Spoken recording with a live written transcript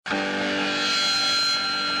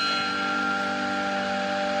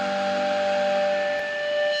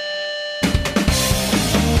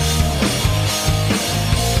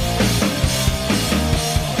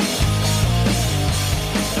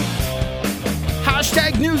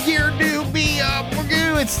Hashtag New Year, New Me.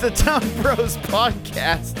 It's the Tone Bros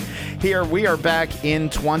podcast. Here we are back in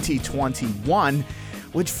 2021,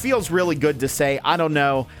 which feels really good to say. I don't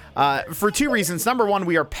know. For two reasons. Number one,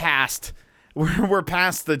 we are past. We're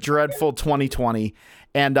past the dreadful 2020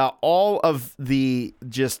 and all of the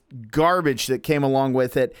just garbage that came along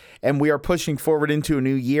with it. And we are pushing forward into a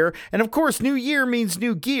new year. And of course, new year means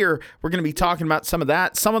new gear. We're going to be talking about some of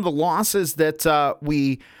that, some of the losses that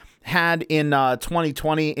we had in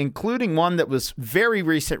 2020, including one that was very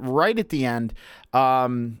recent right at the end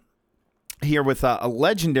here with a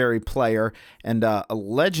legendary player and a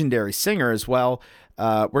legendary singer as well.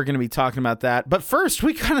 We're going to be talking about that. But first,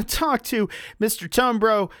 we got to talk to Mr. Tone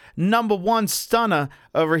Bro number one stunner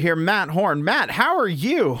over here, Matt Horn. Matt, how are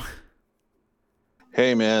you?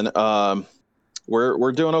 Hey, man.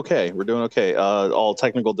 We're doing okay. We're doing okay. All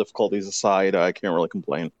technical difficulties aside, I can't really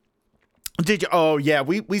complain. Did you? Oh, yeah.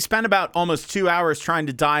 We spent about almost 2 hours trying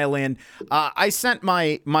to dial in. I sent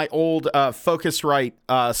my old Focusrite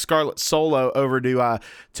Scarlett Solo over to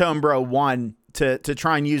Tone Bro 1 to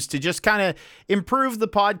try and use to just kind of improve the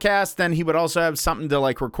podcast. Then he would also have something to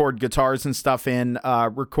like record guitars and stuff in,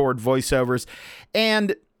 record voiceovers.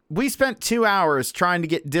 And we spent 2 hours trying to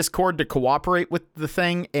get Discord to cooperate with the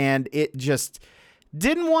thing, and it just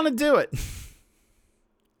didn't want to do it.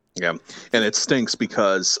 Yeah, and it stinks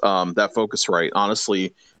because that Focusrite,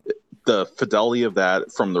 honestly, the fidelity of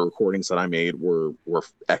that from the recordings that I made were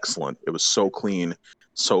excellent. It was so clean,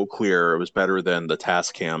 so clear. It was better than the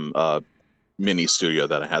Tascam mini studio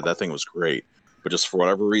that I had. That thing was great. But just for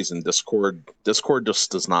whatever reason, Discord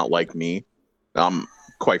just does not like me. I'm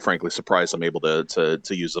quite frankly surprised I'm able to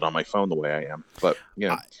use it on my phone the way I am. But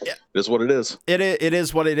yeah, it is what it is. It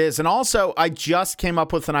is what it is. And also, I just came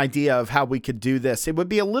up with an idea of how we could do this. It would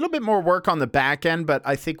be a little bit more work on the back end, but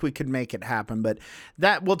I think we could make it happen. But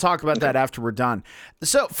that we'll talk about that after we're done.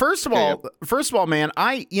 So first of all, man,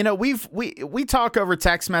 we talk over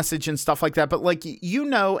text message and stuff like that. But like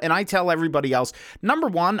and I tell everybody else, number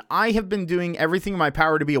one, I have been doing everything in my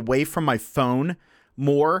power to be away from my phone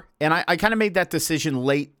more. And I kind of made that decision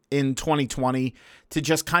late in 2020 to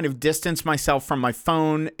just kind of distance myself from my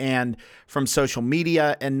phone and from social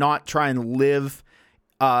media and not try and live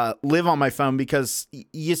on my phone, because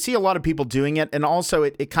you see a lot of people doing it. And also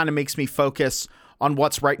it kind of makes me focus on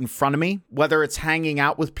what's right in front of me, whether it's hanging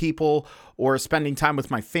out with people or spending time with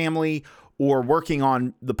my family or working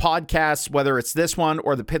on the podcast, whether it's this one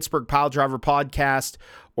or the Pittsburgh Piledriver podcast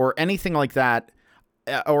or anything like that.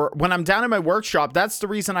 Or when I'm down in my workshop, that's the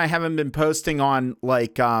reason I haven't been posting on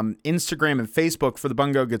like Instagram and Facebook for the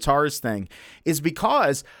Bungo Guitars thing, is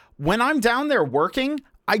because when I'm down there working,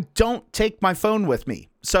 I don't take my phone with me.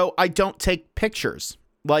 So I don't take pictures,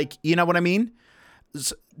 like, you know what I mean?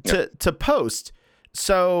 To post.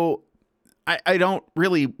 So I don't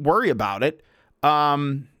really worry about it.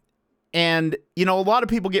 And, a lot of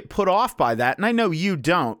people get put off by that. And I know you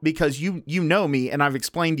don't, because you know me, and I've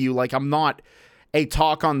explained to you, like, I'm not a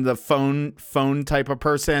talk on the phone type of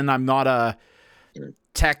person. I'm not a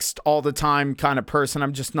text all the time kind of person.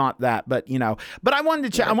 I'm just not that. But I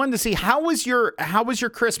wanted to I wanted to see how was your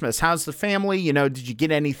Christmas? How's the family? Did you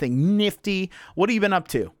get anything nifty? What have you been up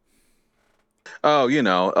to? Oh,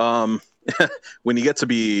 when you get to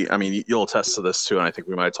be, I mean, you'll attest to this too, and I think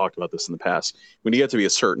we might have talked about this in the past. When you get to be a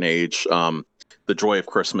certain age, the joy of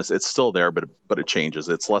Christmas, it's still there, but it changes.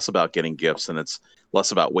 It's less about getting gifts, and it's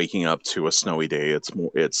less about waking up to a snowy day.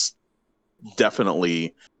 It's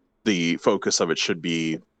definitely the focus of it should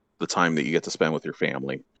be the time that you get to spend with your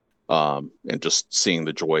family, and just seeing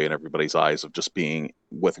the joy in everybody's eyes of just being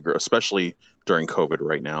with a girl, especially during COVID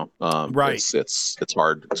right now. Right. It's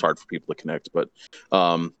hard. It's hard for people to connect, but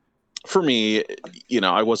for me,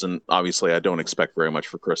 I don't expect very much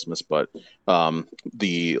for Christmas, but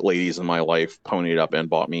the ladies in my life ponied up and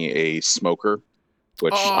bought me a smoker,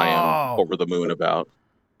 which I am over the moon about.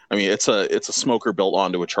 I mean, it's a smoker built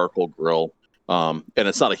onto a charcoal grill, and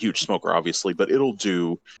it's not a huge smoker, obviously, but it'll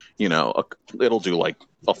do, it'll do like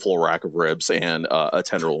a full rack of ribs and a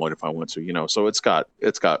tenderloin if I want to, So it's got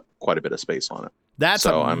quite a bit of space on it. That's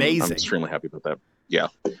amazing. I'm extremely happy about that. Yeah.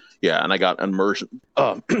 Yeah, and I got a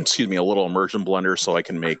little immersion blender, so I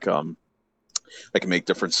can make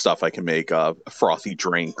different stuff. I can make frothy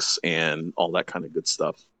drinks and all that kind of good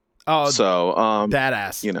stuff. Oh, so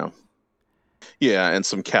badass. Yeah, and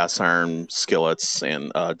some cast iron skillets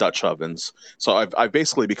and Dutch ovens. So I've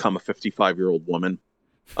basically become a 55-year-old woman,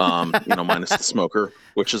 minus the smoker,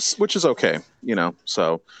 which is okay,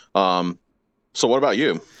 So, so what about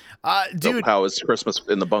you? Dude, how has Christmas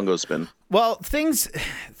in the Bungos been? Well, things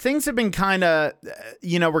have been kind of,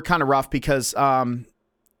 were kind of rough because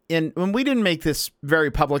and when we didn't make this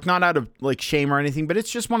very public, not out of like shame or anything, but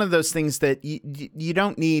it's just one of those things that you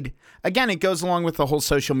don't need. Again, it goes along with the whole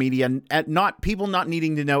social media and not people not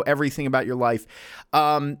needing to know everything about your life.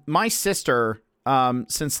 My sister,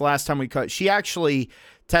 since the last time we cut, she actually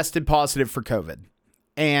tested positive for COVID,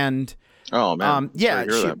 and oh man, yeah,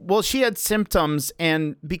 she had symptoms,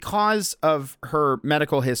 and because of her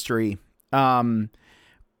medical history,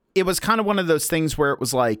 it was kind of one of those things where it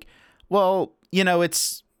was like, well,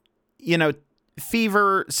 it's,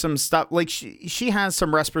 fever, some stuff, like she has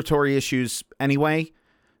some respiratory issues anyway.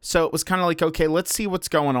 So it was kind of like, okay, let's see what's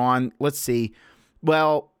going on. Let's see.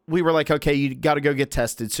 Well, we were like, okay, you got to go get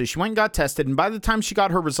tested. So she went and got tested. And by the time she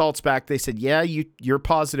got her results back, they said, yeah, you're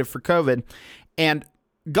positive for COVID. And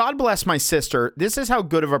God bless my sister. This is how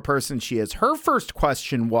good of a person she is. Her first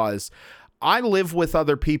question was, I live with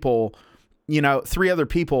other people, 3 other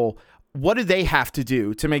people. What do they have to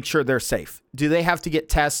do to make sure they're safe? Do they have to get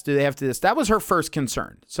tests? Do they have to this? That was her first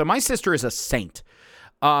concern. So my sister is a saint.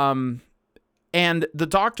 And the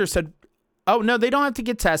doctor said, oh, no, they don't have to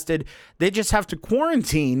get tested. They just have to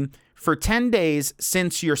quarantine for 10 days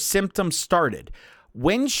since your symptoms started.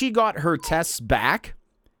 When she got her tests back,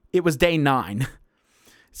 it was day 9.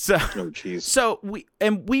 So, so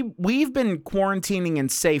we've been quarantining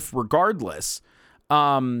and safe regardless.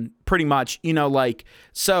 Pretty much,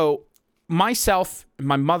 so myself,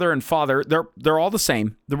 my mother and father, they're all the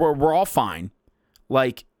same. We're all fine.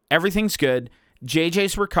 Like, everything's good.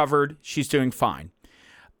 JJ's recovered. She's doing fine.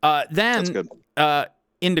 Then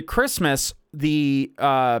into Christmas, the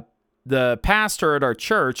pastor at our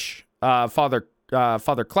church, Father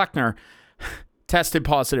Kleckner, tested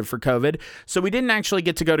positive for COVID. So we didn't actually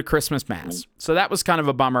get to go to Christmas Mass. So that was kind of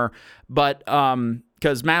a bummer. But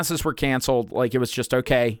because masses were canceled, like, it was just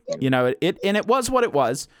okay. It was what it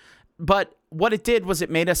was. But what it did was it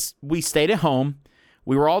made we stayed at home.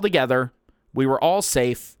 We were all together. We were all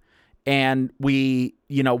safe. And we,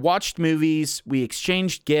 watched movies. We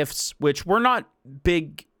exchanged gifts, which we're not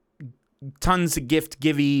big, tons of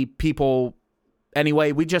gift-givey people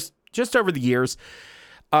anyway. We just over the years,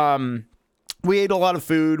 we ate a lot of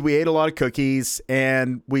food. We ate a lot of cookies,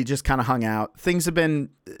 and we just kind of hung out. Things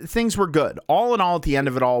were good. All in all, at the end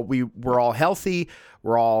of it all, we were all healthy.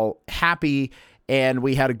 We're all happy, and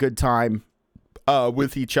we had a good time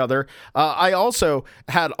with each other. I also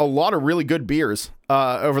had a lot of really good beers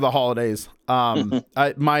over the holidays. One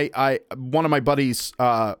of my buddies,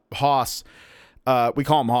 Haas, we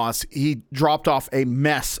call him Haas. He dropped off a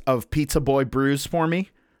mess of Pizza Boy brews for me,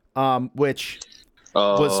 which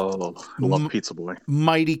was love Pizza Boy.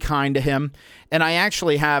 Mighty kind to him. And I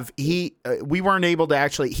actually have we weren't able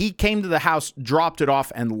to he came to the house, dropped it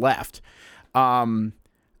off, and left.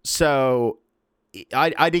 So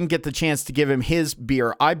I didn't get the chance to give him his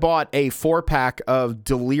beer. I bought a 4-pack of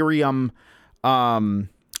Delirium Nocturnus,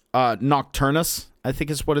 I think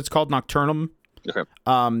is what it's called, Nocturnum. Okay.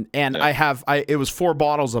 And yeah. It was 4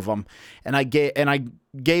 bottles of them, and I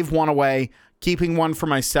gave one away, keeping one for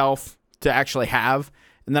myself to actually have,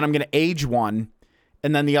 and then I'm going to age one,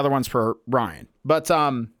 and then the other one's for Ryan. But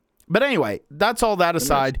anyway, that's all that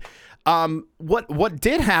aside. What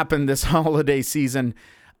did happen this holiday season?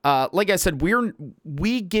 Like I said,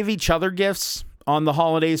 we give each other gifts on the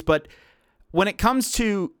holidays, but when it comes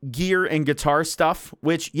to gear and guitar stuff,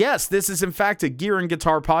 which, yes, this is in fact a gear and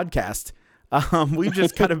guitar podcast. We've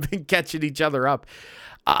just kind of been catching each other up.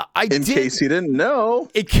 In case you didn't know.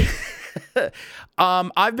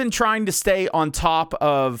 I've been trying to stay on top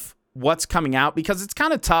of what's coming out, because it's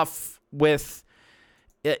kind of tough with,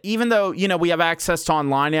 even though, we have access to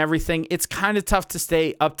online and everything, it's kind of tough to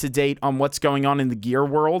stay up to date on what's going on in the gear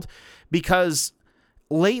world, because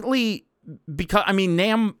lately,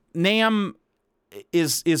 NAMM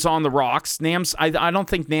is on the rocks. I don't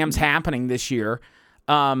think NAMM's happening this year.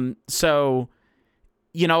 So,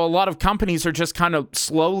 a lot of companies are just kind of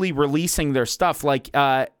slowly releasing their stuff. Like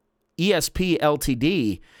ESP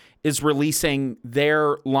Ltd is releasing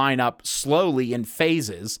their lineup slowly in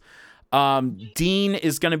phases. Dean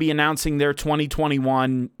is going to be announcing their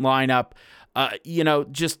 2021 lineup. All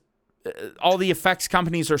the effects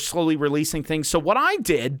companies are slowly releasing things. So what I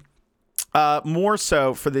did, more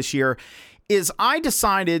so for this year, is I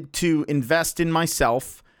decided to invest in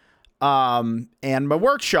myself and my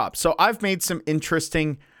workshop. So I've made some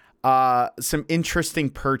interesting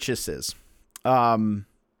purchases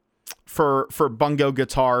for Bungo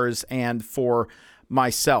guitars and for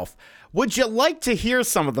myself. Would you like to hear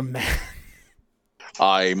some of them, man?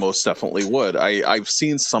 I most definitely would. I've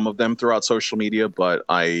seen some of them throughout social media, but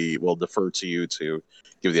I will defer to you to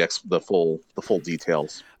give the full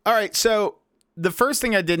details. All right. So the first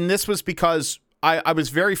thing I did, and this was because I was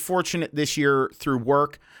very fortunate this year through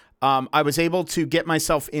work. I was able to get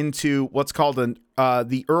myself into what's called the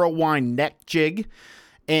Erlewine neck jig,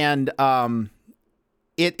 and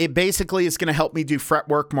it basically is going to help me do fret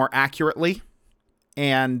work more accurately.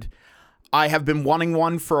 And I have been wanting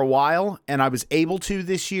one for a while, and I was able to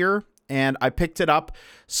this year, and I picked it up.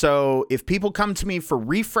 So if people come to me for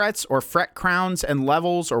refrets or fret crowns and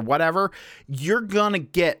levels or whatever, you're going to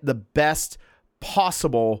get the best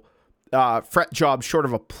possible fret job short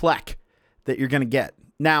of a plec that you're going to get.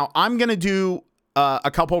 Now, I'm going to do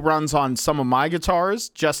a couple runs on some of my guitars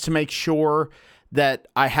just to make sure that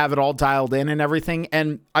I have it all dialed in and everything.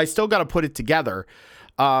 And I still got to put it together.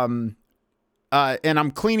 And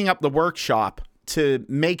I'm cleaning up the workshop to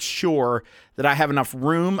make sure that I have enough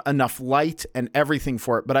room, enough light, and everything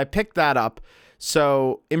for it. But I picked that up.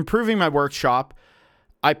 So improving my workshop,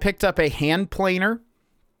 I picked up a hand planer.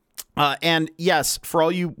 And yes, for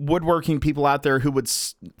all you woodworking people out there who would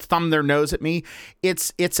thumb their nose at me,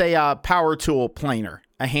 it's a power tool planer,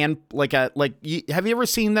 a hand have you ever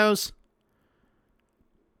seen those?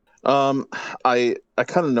 I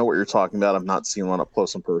kind of know what you're talking about. I've not seen one up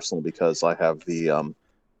close and personal because I have the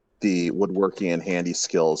woodworking and handy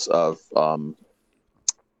skills of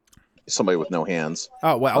somebody with no hands.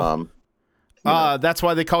 Oh well, that's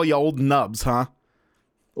why they call you old nubs, huh?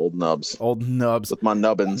 Old nubs with my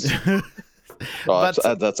nubbins.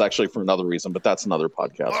 That's actually for another reason, but that's another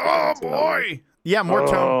podcast. Oh boy, yeah, more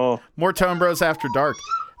tone bros after dark.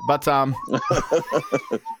 But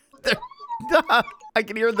I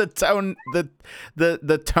can hear the tone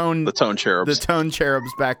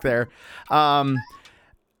cherubs back there.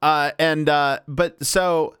 But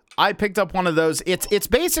so I picked up one of those. It's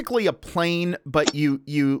basically a plane, but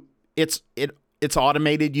it's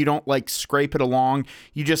automated. You don't like scrape it along.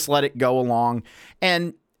 You just let it go along.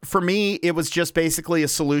 And for me, it was just basically a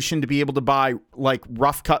solution to be able to buy like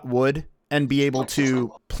rough cut wood and be able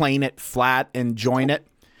to plane it flat and join it.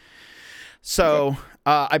 So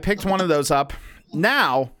I picked one of those up.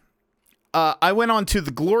 Now I went on to the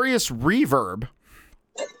Glorious Reverb,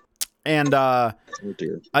 and I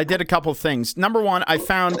did a couple things. Number one, I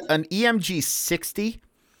found an EMG 60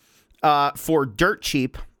 for dirt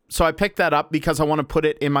cheap. So I picked that up because I want to put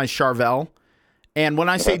it in my Charvel. And when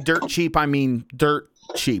I say dirt cheap, I mean dirt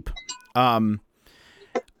cheap. I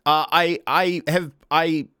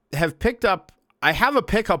have a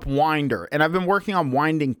pickup winder, and I've been working on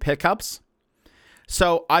winding pickups.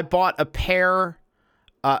 So I bought a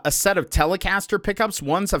set of Telecaster pickups.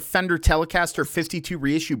 One's a Fender Telecaster 52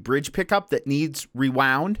 reissue bridge pickup that needs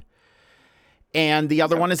rewound. And the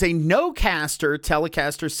other one is a Nocaster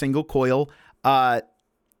Telecaster single coil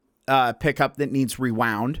pickup that needs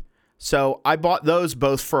rewound. So I bought those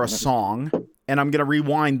both for a song, and I'm going to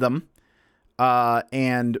rewind them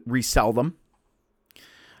and resell them.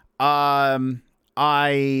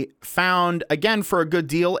 I found, again, for a good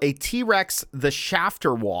deal, a T-Rex, the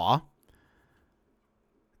Shafter wah.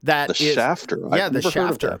 Shafter? Yeah, the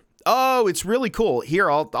Shafter. Oh, it's really cool. Here,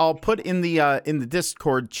 I'll put in the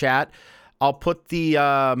Discord chat. I'll put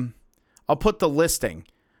the listing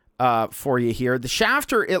for you here. The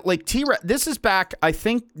Shafter, T-Rex. This is back. I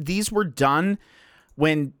think these were done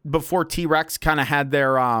before T-Rex kind of had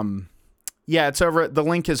their Yeah, it's over. The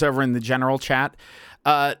link is over in the general chat.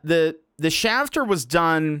 The Shafter was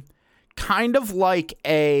done kind of like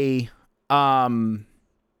a kind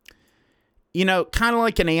of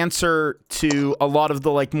like an answer to a lot of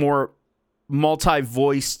the like more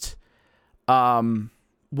multi-voiced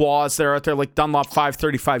wahs that are out there, like Dunlop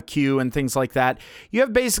 535Q and things like that. You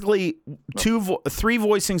have basically three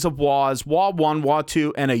voicings of wahs: wah 1, wah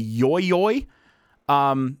 2, and a yoy.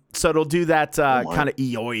 So it'll do that kind of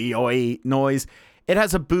yoy noise. It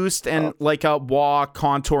has a boost and like a wah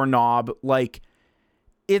contour knob. Like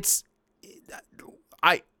I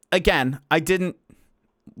didn't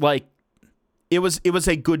like. It was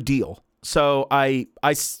a good deal. So I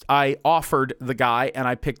offered the guy and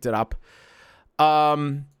I picked it up.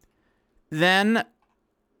 Then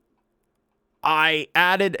I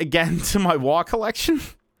added again to my wah collection.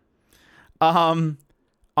 On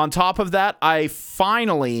top of that, I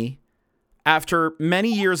finally, after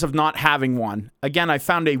many years of not having one, again, I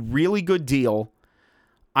found a really good deal.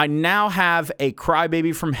 I now have a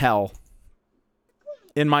Crybaby from Hell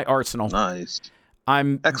in my arsenal. Nice.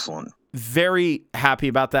 I'm excellent. Very happy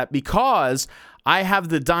about that because I have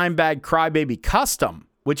the Dimebag Crybaby Custom,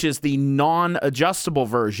 which is the non-adjustable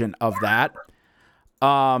version of that.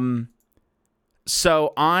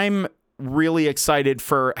 So I'm really excited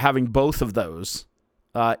for having both of those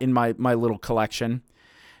in my little collection.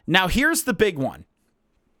 Now, here's the big one.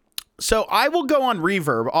 So I will go on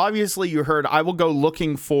Reverb. Obviously, you heard I will go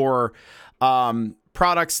looking for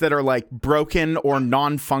products that are like broken or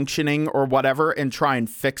non-functioning or whatever and try and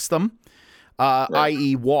fix them.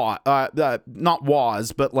 I.e. not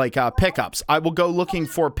wahs, but like pickups. I will go looking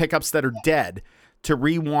for pickups that are dead to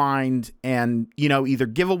rewind and, either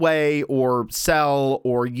give away or sell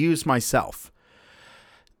or use myself.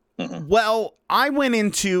 Mm-hmm. Well, I went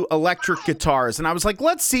into electric guitars and I was like,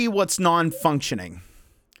 let's see what's non-functioning.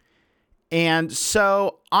 And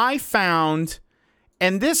so I found,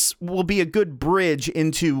 and this will be a good bridge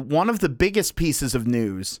into one of the biggest pieces of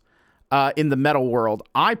news in the metal world,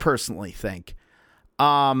 I personally think.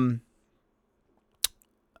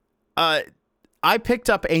 I picked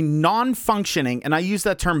up a non-functioning, and I use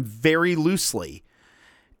that term very loosely,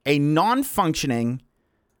 a non-functioning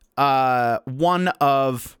one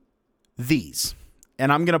of these.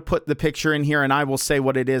 And I'm going to put the picture in here, and I will say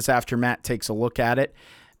what it is after Matt takes a look at it.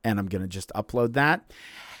 And I'm going to just upload that.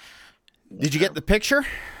 Did you get the picture?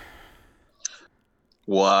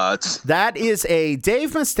 What? That is a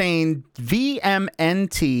Dave Mustaine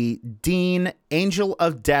VMNT Dean Angel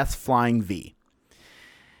of Death Flying V.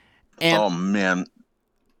 And oh, man.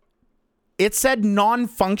 It said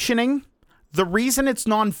non-functioning. The reason it's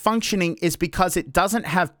non-functioning is because it doesn't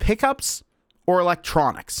have pickups or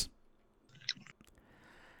electronics.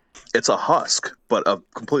 It's a husk, but a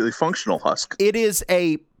completely functional husk. It is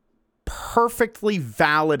a perfectly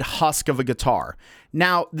valid husk of a guitar.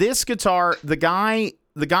 Now, this guitar, the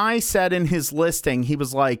guy said in his listing, he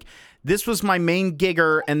was like, this was my main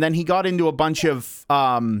gigger, and then he got into a bunch of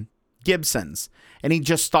Gibsons, and he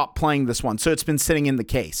just stopped playing this one, so it's been sitting in the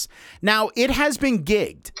case. Now, it has been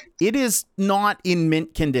gigged. It is not in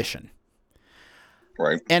mint condition.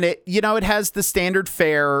 Right. And it has the standard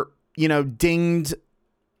fare, dinged,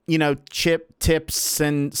 chip tips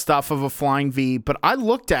and stuff of a Flying V, but I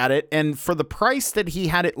looked at it, and for the price that he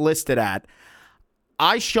had it listed at,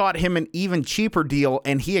 I shot him an even cheaper deal,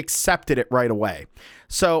 and he accepted it right away.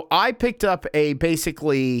 So I picked up a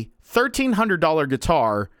basically $1,300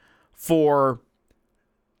 guitar for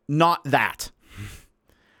not that.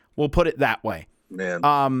 We'll put it that way.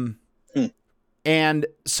 Man. And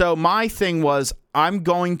so my thing was, I'm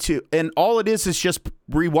going to, and all it is just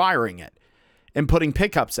rewiring it and putting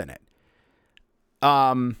pickups in it.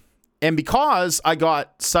 And because I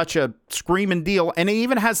got such a screaming deal, and it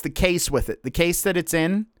even has the case with it, the case that it's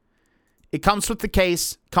in, it comes with the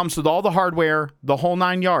case, comes with all the hardware, the whole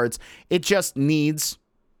 9 yards. It just needs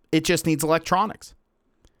electronics.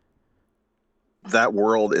 That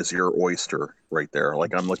world is your oyster right there.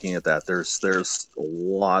 Like, I'm looking at that. There's a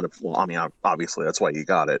lot of, obviously that's why you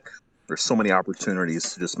got it. There's so many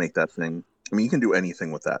opportunities to just make that thing. I mean, you can do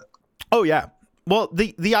anything with that. Oh yeah. Well,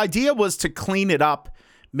 the idea was to clean it up,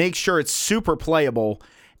 make sure it's super playable,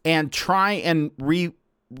 and try and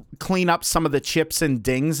clean up some of the chips and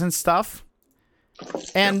dings and stuff.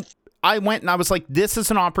 And I went and I was like, this is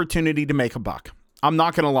an opportunity to make a buck. I'm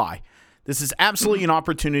not going to lie. This is absolutely an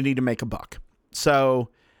opportunity to make a buck. So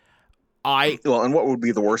and what would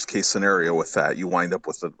be the worst case scenario with that? You wind up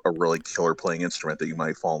with a really killer playing instrument that you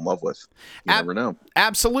might fall in love with. You never know.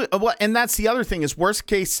 Absolutely. Well, and that's the other thing is, worst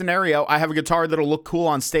case scenario, I have a guitar that'll look cool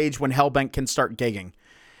on stage when Hellbent can start gigging.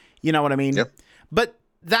 You know what I mean? Yep. But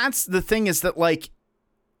that's the thing is that, like,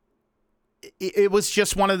 it was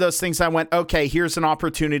just one of those things. I went, okay, here's an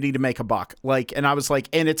opportunity to make a buck. Like, and I was like,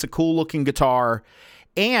 and it's a cool looking guitar.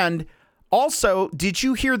 And also, did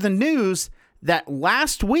you hear the news that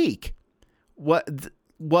last week,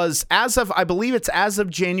 was I believe it's as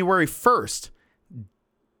of January 1st,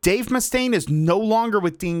 Dave Mustaine is no longer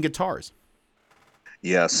with Dean Guitars.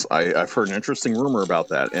 Yes, I've heard an interesting rumor about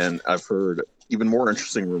that, and I've heard even more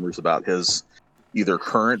interesting rumors about his either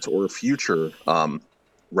current or future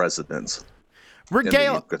residence in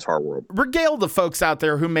the guitar world. Regale the folks out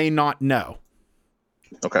there who may not know.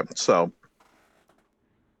 Okay, so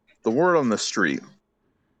the word on the street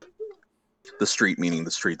meaning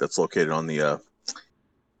the street that's located on the,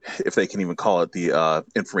 if they can even call it the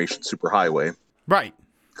information superhighway. Right.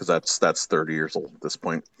 Because that's 30 years old at this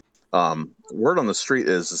point. Word on the street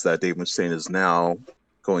is that Dave Mustaine is now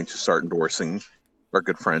going to start endorsing our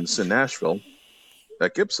good friends in Nashville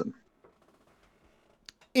at Gibson.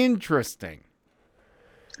 Interesting.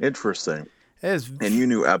 And you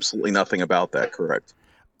knew absolutely nothing about that, correct?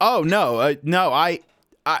 Oh, no. No, I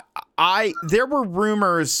there were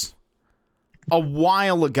rumors a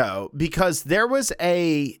while ago because there was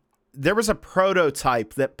a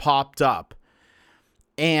prototype that popped up,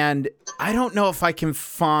 and I don't know if I can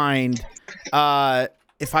find it.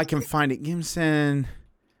 Gibson,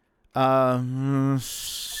 Mustaine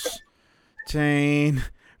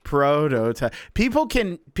Prototype. People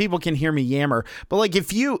can hear me yammer, but like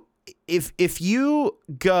if you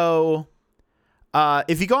go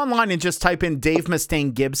online and just type in Dave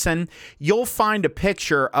Mustaine Gibson, you'll find a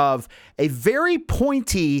picture of a very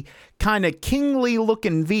pointy, kind of kingly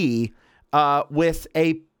looking V with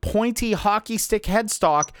a pointy hockey stick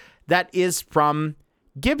headstock that is from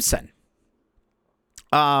Gibson.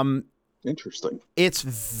 Interesting. It's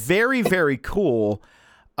very, very cool.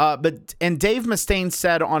 But Dave Mustaine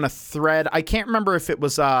said on a thread, I can't remember if it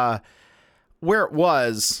was where it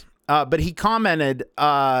was, but he commented,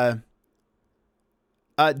 Dave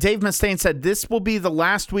Mustaine said, "This will be the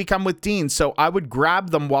last week I'm with Dean, so I would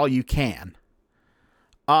grab them while you can."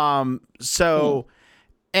 And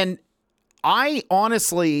I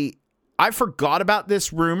honestly, I forgot about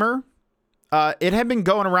this rumor. It had been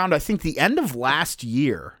going around, I think, the end of last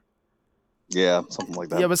year. Yeah, something like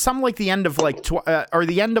that. Yeah, it was something like the end of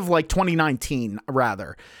the end of 2019,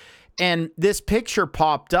 rather. And this picture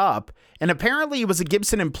popped up, and apparently it was a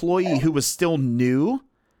Gibson employee who was still new.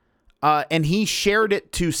 And he shared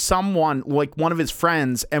it to someone, like one of his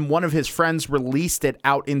friends, and one of his friends released it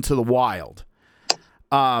out into the wild.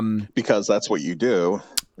 Because that's what you do.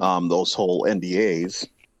 Those whole NDAs.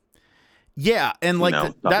 Yeah, and like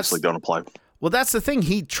obviously don't apply. Well, that's the thing.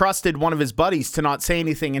 He trusted one of his buddies to not say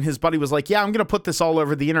anything, and his buddy was like, "Yeah, I'm going to put this all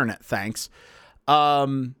over the internet, thanks."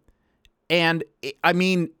 And I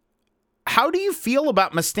mean, how do you feel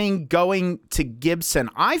about Mustaine going to Gibson?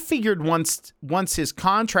 I figured once his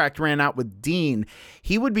contract ran out with Dean,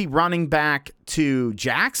 he would be running back to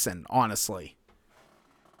Jackson, honestly.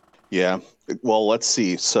 Yeah. Well, let's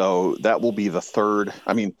see. So that will be the third.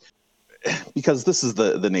 I mean, because this is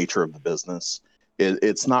the nature of the business.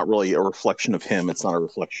 It's not really a reflection of him. It's not a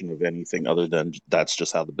reflection of anything other than that's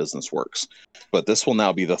just how the business works. But this will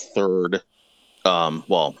now be the third.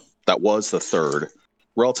 That was the third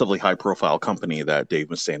relatively high-profile company that Dave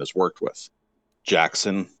Mustaine has worked with.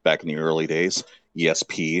 Jackson back in the early days,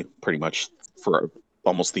 ESP pretty much for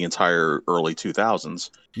almost the entire early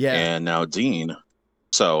 2000s. Yeah, and now Dean.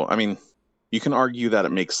 So I mean, you can argue that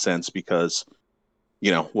it makes sense because,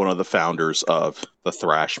 one of the founders of the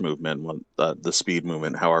thrash movement, the speed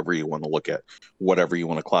movement, however you want to look at, whatever you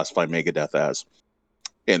want to classify Megadeth as,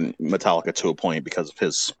 and Metallica to a point because of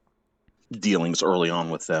his dealings early on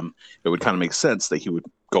with them, it would kind of make sense that he would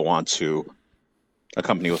go on to a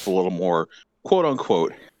company with a little more quote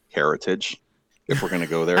unquote heritage. If we're going to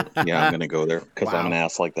go there, yeah, I'm going to go there because I'm an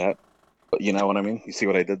ass like that. But you know what I mean? You see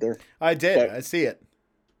what I did there? I did. But, I see it.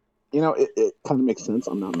 It kind of makes sense.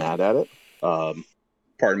 I'm not mad at it.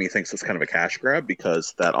 Part of me thinks it's kind of a cash grab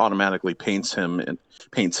because that automatically paints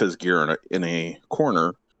his gear in a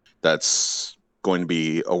corner that's going to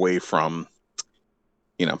be away from,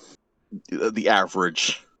 the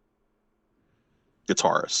average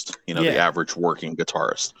guitarist, the average working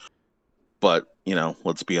guitarist. But,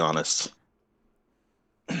 let's be honest.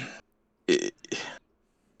 All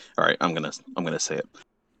right, I'm gonna say it.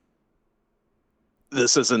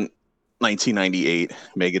 This isn't 1998.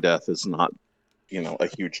 Megadeth is not, a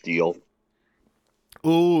huge deal.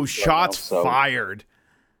 Ooh, shots fired.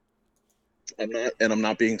 I'm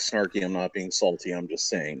not being snarky. I'm not being salty. I'm just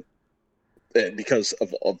saying, because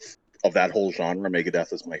of that whole genre,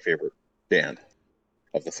 Megadeth is my favorite band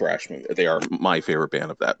of the thrash movement. They are my favorite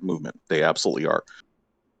band of that movement. They absolutely are.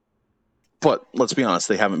 But let's be honest,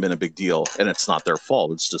 they haven't been a big deal, and it's not their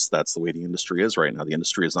fault. It's just that's the way the industry is right now. The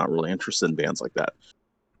industry is not really interested in bands like that.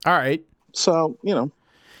 All right. So,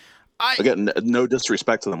 again, no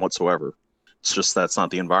disrespect to them whatsoever. It's just that's not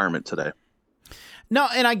the environment today. No,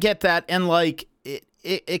 and I get that, and like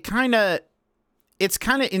it's kind of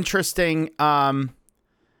interesting.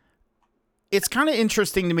 It's kind of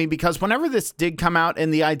interesting to me because whenever this did come out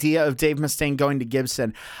and the idea of Dave Mustaine going to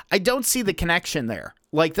Gibson, I don't see the connection there.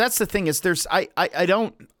 Like that's the thing is I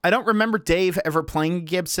don't remember Dave ever playing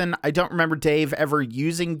Gibson. I don't remember Dave ever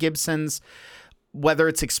using Gibsons, whether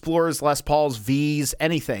it's Explorers, Les Pauls, V's,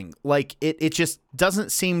 anything. Like it just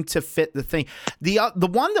doesn't seem to fit the thing. The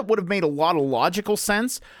one that would have made a lot of logical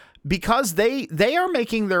sense because they are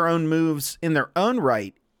making their own moves in their own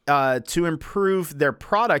right to improve their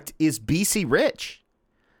product is BC Rich.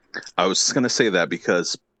 I was just going to say that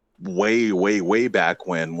because way back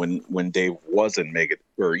when Dave was in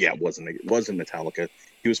was in Metallica,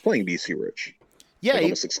 he was playing BC Rich. Yeah,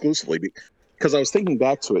 almost exclusively. Because I was thinking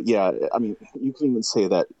back to it. Yeah, I mean, you can even say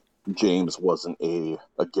that James wasn't a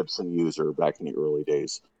Gibson user back in the early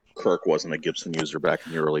days. Kirk wasn't a Gibson user back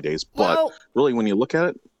in the early days. But really, when you look at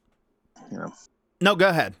it, No, go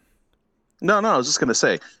ahead. No, I was just going to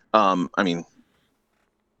say, I mean,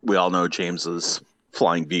 we all know James's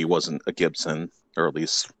Flying V wasn't a Gibson. or at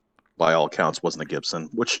least by all accounts wasn't a Gibson.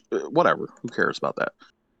 Which whatever, who cares about that?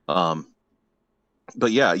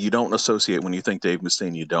 But yeah, you don't associate when you think Dave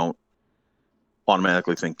Mustaine, you don't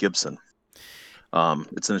automatically think Gibson.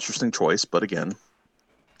 It's an interesting choice, but again,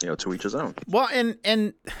 to each his own. Well,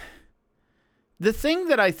 and the thing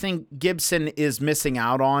that I think Gibson is missing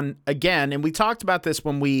out on, again, and we talked about this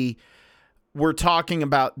when we were talking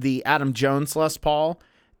about the Adam Jones Les Paul.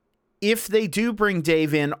 If they do bring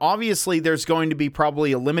Dave in, obviously there's going to be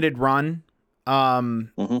probably a limited run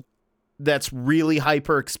that's really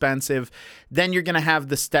hyper expensive. Then you're going to have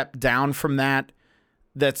the step down from that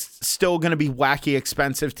that's still going to be wacky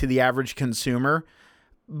expensive to the average consumer.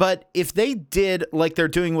 But if they did like they're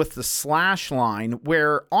doing with the Slash line,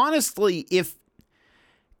 where honestly, if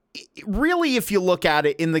you look at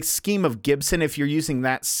it in the scheme of Gibson, if you're using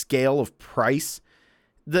that scale of price,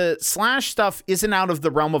 the Slash stuff isn't out of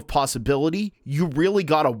the realm of possibility. You really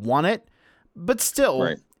got to want it, but still,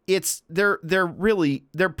 right.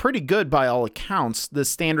 They're pretty good by all accounts, the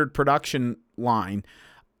standard production line.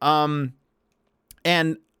 And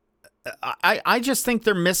I just think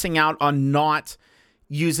they're missing out on not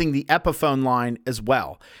using the Epiphone line as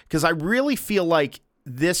well, because I really feel like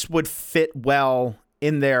this would fit well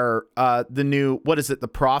in their the new, what is it, the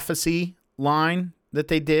Prophecy line that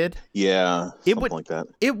they did. Yeah, something like that.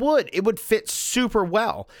 It would fit super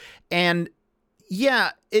well. And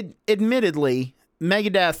yeah, admittedly,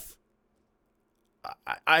 Megadeth,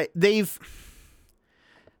 they're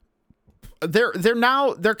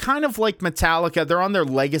kind of like Metallica. They're on their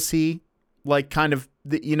legacy, like kind of,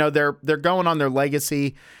 they're going on their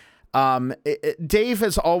legacy. Dave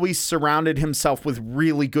has always surrounded himself with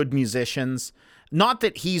really good musicians. Not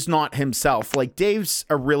that he's not himself. Like, Dave's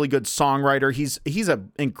a really good songwriter. He's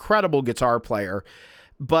an incredible guitar player,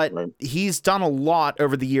 but he's done a lot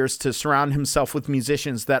over the years to surround himself with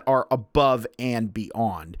musicians that are above and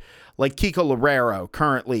beyond. Like Kiko Loureiro,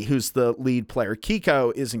 currently, who's the lead player.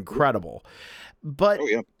 Kiko is incredible. But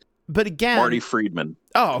but again, Marty Friedman.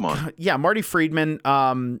 Oh, come on. Yeah, Marty Friedman.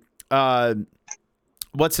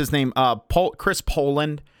 What's his name? Chris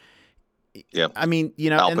Poland. Yeah. I mean,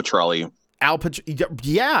 Al Pitrelli.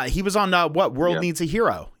 Yeah, he was on World Needs a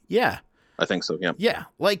Hero. Yeah, I think so. Yeah, yeah.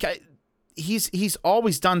 Like he's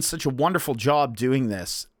always done such a wonderful job doing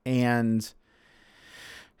this, and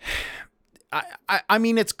I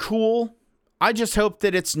mean, it's cool. I just hope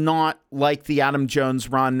that it's not like the Adam Jones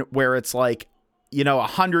run where it's like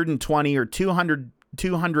 120 or 200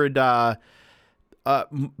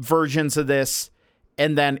 versions of this,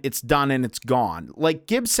 and then it's done and it's gone. Like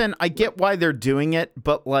Gibson, I get why they're doing it,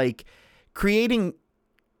 but like creating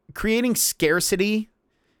scarcity,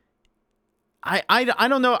 I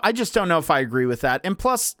don't know. I just don't know if I agree with that. And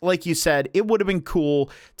plus, like you said, it would have been cool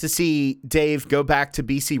to see Dave go back to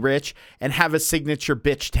BC Rich and have a signature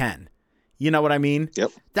Bitch 10. You know what I mean?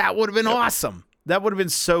 Yep. That would have been awesome. That would have been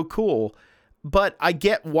so cool. But I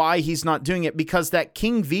get why he's not doing it, because that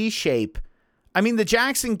King V shape, I mean, the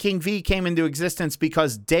Jackson King V came into existence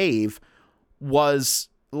because Dave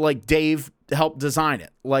helped design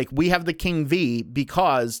it. Like, we have the King V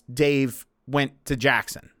because Dave went to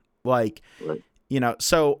Jackson. Like,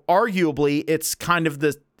 so arguably it's kind of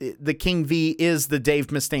the King V is the Dave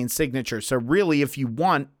Mustaine signature. So really, if you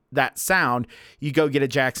want that sound, you go get a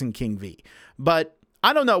Jackson King V. But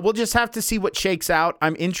I don't know. We'll just have to see what shakes out.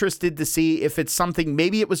 I'm interested to see if it's something,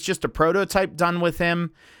 maybe it was just a prototype done with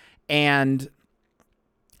him and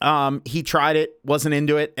he tried it, wasn't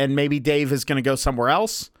into it, and maybe Dave is going to go somewhere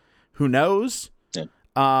else. Who knows? Yeah.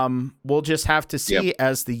 We'll just have to see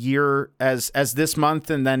as the year, as this month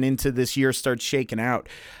and then into this year starts shaking out.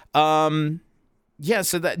 Yeah.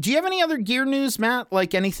 So do you have any other gear news, Matt?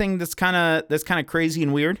 Like anything that's kind of crazy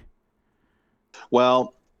and weird?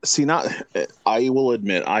 Well, see, I will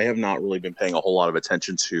admit, I have not really been paying a whole lot of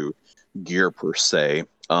attention to gear per se.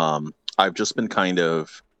 I've just been kind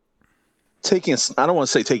of I don't want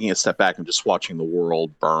to say taking a step back and just watching the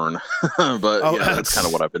world burn, but that's kind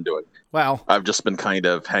of what I've been doing. Wow. I've just been kind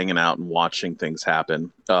of hanging out and watching things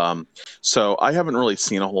happen. So I haven't really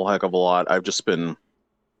seen a whole heck of a lot. I've just been,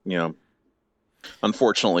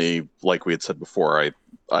 unfortunately, like we had said before,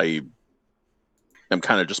 I am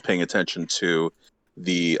kind of just paying attention to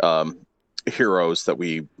the heroes that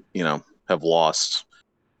we, have lost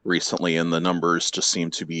recently, and the numbers just seem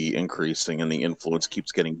to be increasing and the influence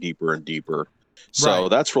keeps getting deeper and deeper. So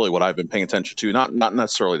that's really what I've been paying attention to. Not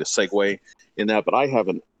necessarily the segue in that, but I've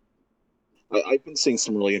been seeing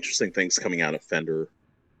some really interesting things coming out of Fender,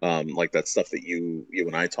 like that stuff that you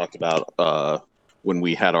and I talked about when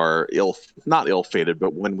we had our not ill-fated,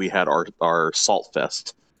 but when we had our Salt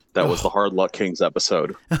Fest. That was the Hard Luck Kings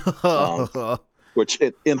episode. which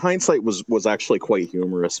in hindsight was actually quite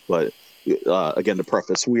humorous. But again, to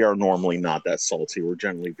preface, we are normally not that salty. We're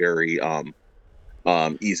generally very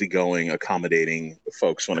easygoing, accommodating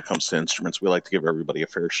folks when it comes to instruments. We like to give everybody a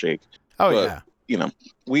fair shake. Oh, But, yeah.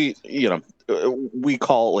 we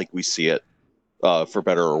call it like we see it, for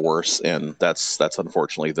better or worse, and that's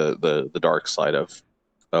unfortunately the dark side of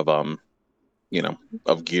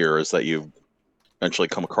gear, is that you eventually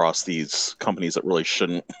come across these companies that really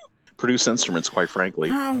shouldn't produce instruments, quite frankly.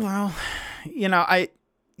 Oh, well,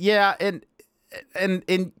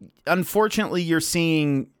 and unfortunately you're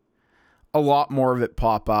seeing a lot more of it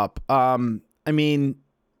pop up. I mean,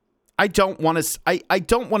 I don't want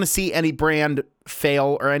to see any brand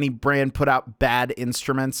fail or any brand put out bad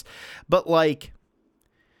instruments, but like,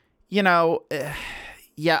 yeah,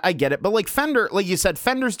 I get it. But like Fender, like you said,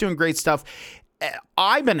 Fender's doing great stuff.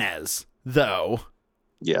 Ibanez, though.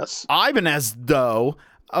 Yes.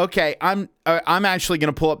 Okay, I'm actually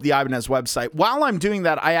going to pull up the Ibanez website. While I'm doing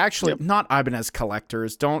that, I actually not Ibanez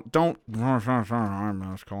collectors. Don't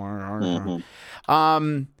Ibanez collectors.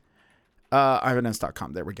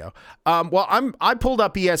 Ibanez.com. There we go. Well, I pulled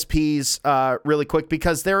up ESPs really quick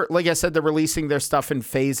because they're, like I said, they're releasing their stuff in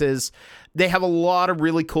phases. They have a lot of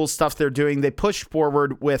really cool stuff they're doing. They push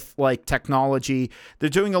forward with like technology. They're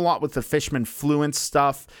doing a lot with the Fishman Fluence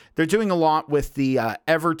stuff. They're doing a lot with the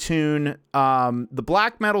Evertune, the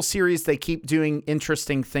black metal series. They keep doing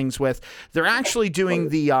interesting things with. They're actually doing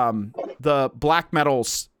the black metal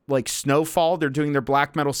like Snowfall. They're doing their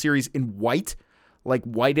black metal series in white, like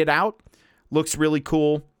whited out. Looks really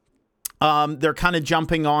cool. They're kind of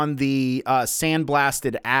jumping on the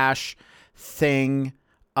sandblasted ash thing,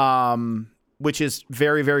 which is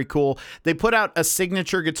very, very cool. They put out a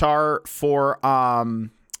signature guitar for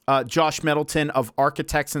Josh Middleton of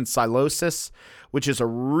Architects and Silosis, which is a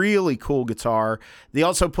really cool guitar. They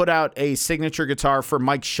also put out a signature guitar for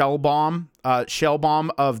Mike Shellbaum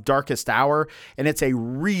of Darkest Hour, and it's a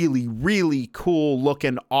really, really cool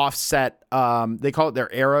looking offset. They call it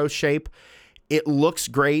their arrow shape. It looks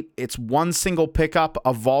great. It's one single pickup,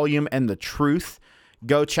 a volume, and the truth.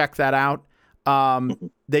 Go check that out.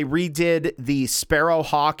 They redid the Sparrow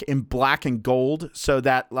Hawk in black and gold, so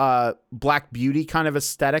that Black Beauty kind of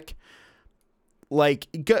aesthetic. Like,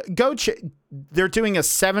 they're doing a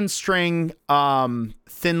 7-string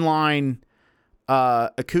thin line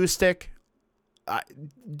acoustic.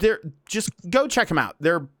 They're just go check them out.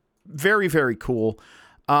 They're very, very cool.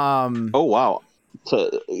 Oh wow! So,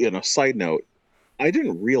 side note, I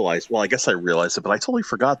didn't realize. Well, I guess I realized it, but I totally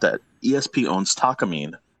forgot that ESP owns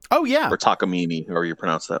Takamine. Oh yeah, or Takamine, however you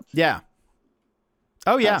pronounce that. Yeah.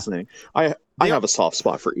 Oh yeah. Fascinating. I have a soft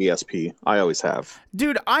spot for ESP. I always have.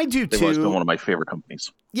 Dude, I do too. They've always been one of my favorite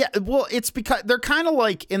companies. Yeah, well, it's because they're kind of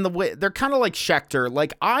like they're kind of like Schecter.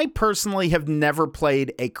 Like, I personally have never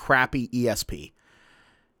played a crappy ESP.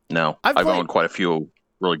 No, I've owned quite a few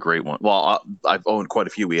really great ones. Well, I've owned quite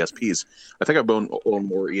a few ESPs. I think I've owned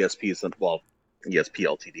more ESPs than, ESP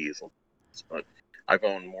LTDs, but I've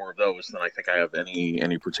owned more of those than I think I have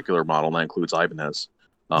any particular model, and that includes Ibanez.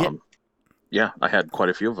 Yeah, I had quite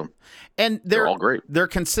a few of them. And they're all great. They're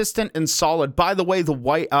consistent and solid. By the way, the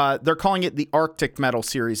white, they're calling it the Arctic Metal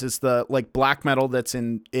series. It's the like black metal that's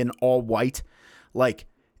in all white. Like,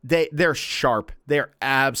 they're sharp. They're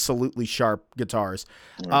absolutely sharp guitars.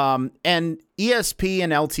 Mm. And ESP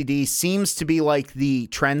and LTD seems to be like the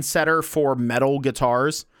trendsetter for metal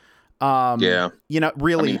guitars. Really.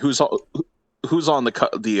 I mean, who's on who's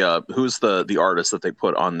the artist that they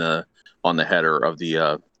put on the header of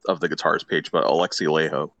the guitars page, but Alexi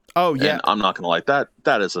Laiho. Oh yeah, and I'm not gonna lie,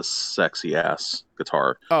 that is a sexy ass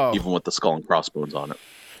guitar, even with the skull and crossbones on it,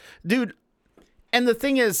 dude. And the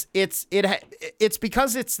thing is, it's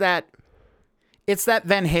because it's that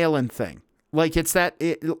Van Halen thing, like that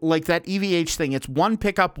EVH thing. It's one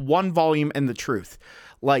pickup, one volume, and the truth.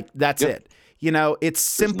 Like, that's it. It's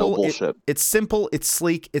simple. No bullshit. It's simple. It's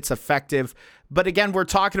sleek. It's effective. But again, we're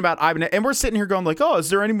talking about Ibanez, and we're sitting here going like, "Oh, is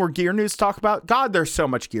there any more gear news to talk about?" God, there's so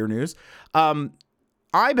much gear news.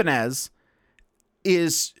 Ibanez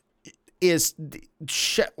is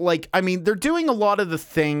like, I mean, they're doing a lot of the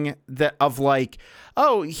thing that of like,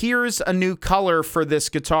 oh, here's a new color for this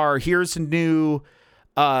guitar. Here's a new,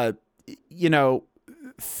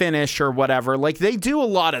 finish or whatever. Like, they do a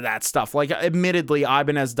lot of that stuff. Like, admittedly,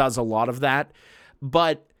 Ibanez does a lot of that,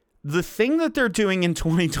 but the thing that they're doing in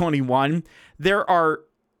 2021, there are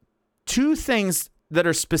three things that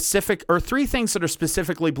are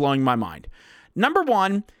specifically blowing my mind. Number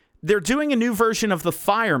one, they're doing a new version of the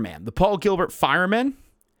Fireman, the Paul Gilbert Fireman.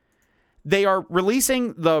 They are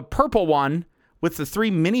releasing the purple one with the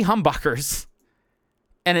 3 mini humbuckers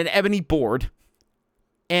and an ebony board.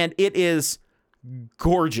 and it is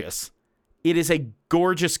gorgeous. It is a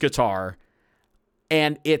gorgeous guitar,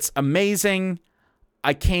 and it's amazing.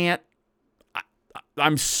 I'm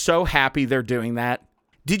so happy they're doing that.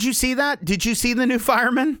 Did you see that? Did you see the new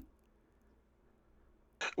Fireman?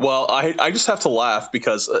 Well, I just have to laugh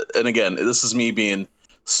because, and again, this is me being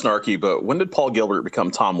snarky, but when did Paul Gilbert become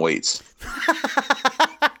Tom Waits?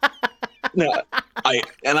 No, I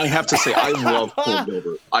have to say, I love Paul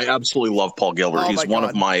Gilbert. I absolutely love Paul Gilbert. He's one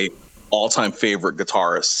of my all-time favorite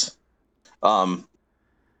guitarists.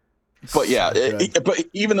 But yeah, but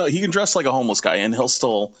even though he can dress like a homeless guy, and he'll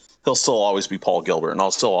still always be Paul Gilbert, and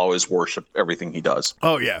I'll still always worship everything he does.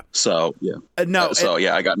 Oh yeah. So yeah.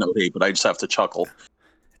 I got no hate, but I just have to chuckle.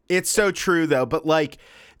 It's so true though. But like,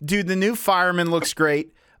 dude, the new Fireman looks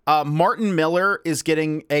great. Martin Miller is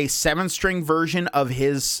getting a 7-string version of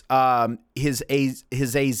his AR.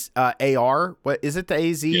 What is it? The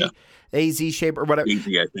AZ? Yeah. AZ shape or whatever. AZ,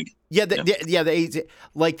 I think. Yeah, the AZ.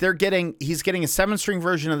 Like he's getting a 7-string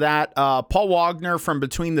version of that. Paul Wagner from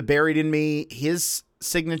Between the Buried and Me, his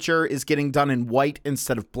signature is getting done in white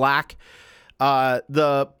instead of black.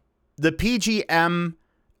 The PGM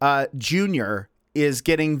Junior is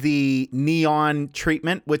getting the neon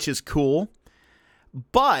treatment, which is cool.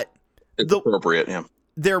 But it's appropriate, yeah.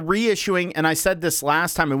 They're reissuing, and I said this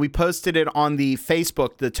last time, and we posted it on the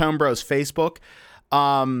Facebook, the Tone Bros Facebook.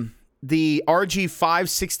 The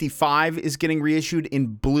RG565 is getting reissued in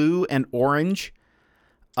blue and orange.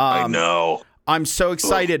 I know. I'm so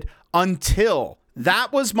excited. Until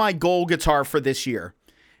that was my goal guitar for this year.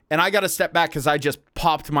 And I got to step back because I just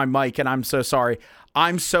popped my mic, and I'm so sorry.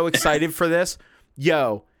 I'm so excited for this.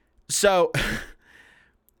 Yo, so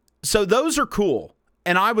those are cool.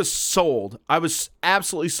 And I was sold. I was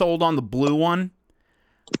absolutely sold on the blue one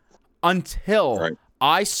until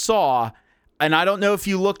I saw, and I don't know if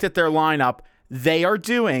you looked at their lineup, they are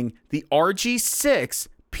doing the RG6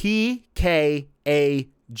 PKAG.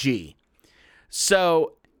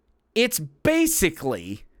 So it's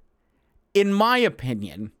basically, in my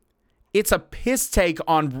opinion, it's a piss take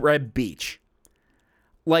on Reb Beach.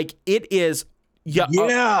 Like it is.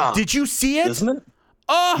 Yeah. Did you see it? Isn't it?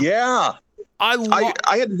 Oh, yeah.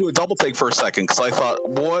 I had to do a double take for a second because I thought,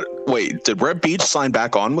 wait, did Reb Beach sign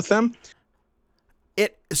back on with them?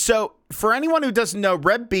 So for anyone who doesn't know,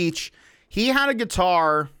 Reb Beach, he had a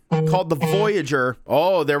guitar called the Voyager.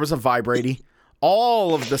 Oh, there was a vibraty.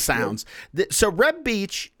 All of the sounds. So Reb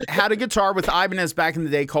Beach had a guitar with Ibanez back in the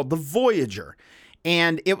day called the Voyager.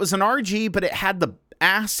 And it was an RG, but it had the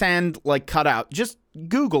ass end like cut out. Just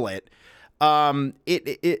Google it. And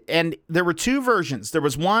there were 2 versions. There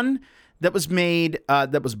was one that was made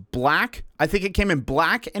that was black. I think it came in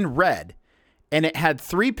black and red. And it had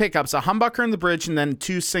 3 pickups, a humbucker in the bridge, and then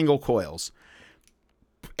 2 single coils.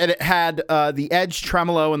 And it had the edge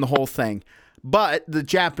tremolo and the whole thing. But the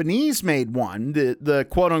Japanese made one, the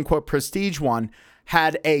quote-unquote prestige one,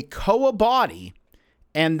 had a Koa body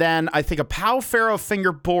and then I think a Pau Ferro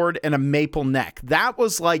fingerboard and a maple neck. That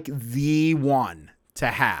was like the one to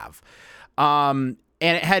have. And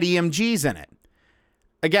it had EMGs in it.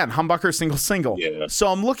 Again, humbucker single. Yeah. So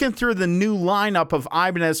I'm looking through the new lineup of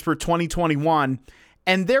Ibanez for 2021,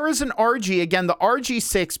 and there is an RG, again, the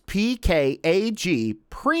RG6 PKAG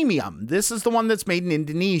Premium. This is the one that's made in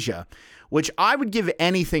Indonesia, which I would give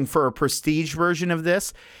anything for a prestige version of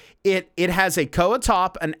this. It has a Koa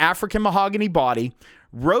top, an African mahogany body,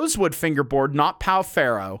 rosewood fingerboard, not Pau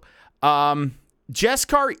Ferro,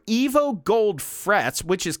 Jeskar Evo Gold frets,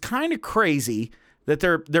 which is kind of crazy that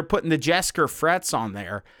they're putting the Jesker frets on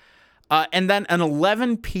there. And then an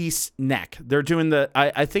 11-piece neck. They're doing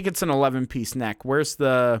I think it's an 11-piece neck. Where's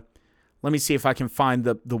let me see if I can find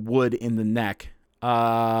the wood in the neck.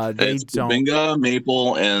 It's Bubinga,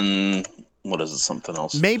 maple, and what is it? Something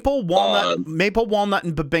else. Maple, walnut,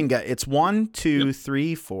 and Bubinga. It's 1, 2,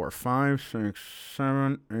 3, 4, 5, 6,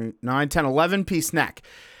 7, 8, 9, 10, 11-piece neck.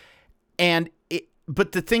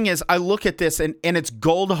 But the thing is, I look at this and it's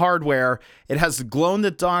gold hardware. It has the glow in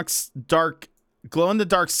the dark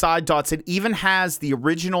side dots. It even has the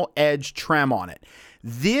original edge trem on it.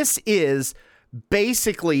 This is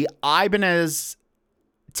basically Ibanez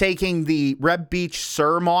taking the Reb Beach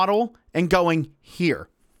Sur model and going here.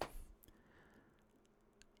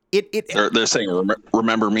 They're saying,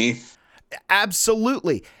 remember me?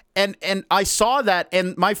 Absolutely. And I saw that,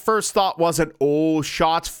 and my first thought wasn't, oh,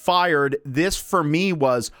 shots fired. This, for me,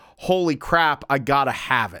 was, holy crap, I gotta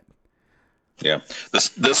have it. Yeah.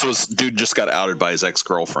 This was, dude just got outed by his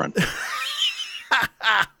ex-girlfriend.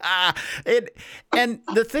 And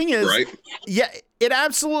the thing is, right? Yeah, it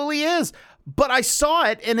absolutely is. But I saw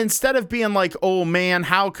it, and instead of being like, oh man,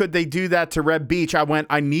 how could they do that to Reb Beach? I went,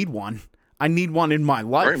 I need one. I need one in my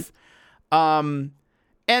life. Right.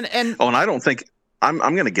 And I don't think I'm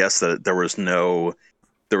going to guess that there was no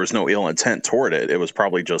ill intent toward it. It was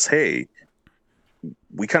probably just, hey,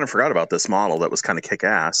 we kind of forgot about this model that was kind of kick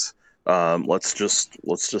ass. Let's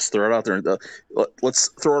just throw it out there and let's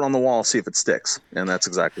throw it on the wall, see if it sticks. And that's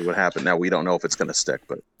exactly what happened. Now we don't know if it's going to stick,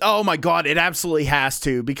 but oh my God, it absolutely has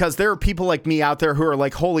to, because there are people like me out there who are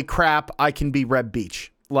like, holy crap, I can be Reb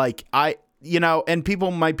Beach. Like and people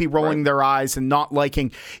might be rolling their eyes and not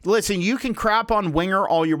liking. Listen, you can crap on Winger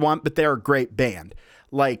all you want, but they're a great band.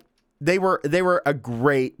 Like they were a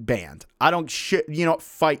great band. I don't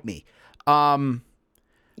fight me.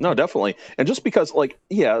 No, definitely. And just because,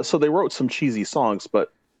 so they wrote some cheesy songs,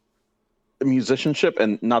 but the musicianship,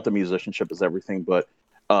 and not the musicianship is everything, but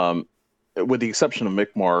with the exception of Mick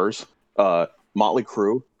Mars, Motley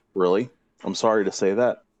Crue, really, I'm sorry to say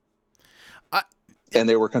that. And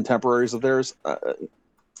they were contemporaries of theirs.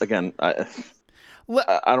 Again, I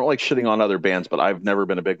don't like shitting on other bands, but I've never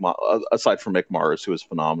been a big, aside from Mick Mars, who is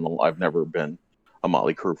phenomenal, I've never been a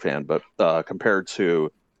Motley Crue fan. But compared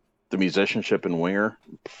to the musicianship in Winger,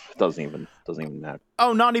 doesn't even matter.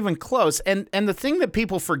 Oh, not even close. And the thing that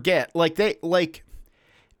people forget, Winger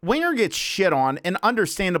gets shit on, and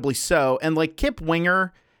understandably so. And like Kip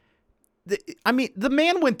Winger, the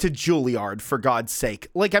man went to Juilliard, for God's sake.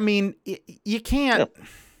 You can't.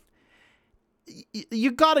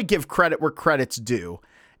 You got to give credit where credit's due.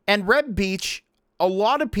 And Reb Beach, a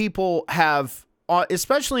lot of people have,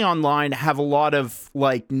 especially online, have a lot of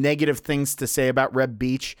negative things to say about Reb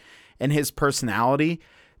Beach and his personality.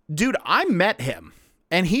 Dude, I met him,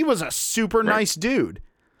 and he was a super nice dude.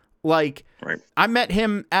 I met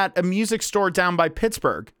him at a music store down by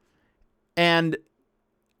Pittsburgh, and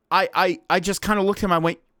I just kind of looked at him. I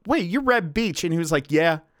went, wait, you're Reb Beach? And he was like,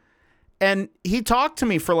 yeah. And he talked to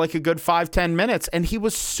me for a good 5-10 minutes, and he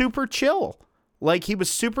was super chill.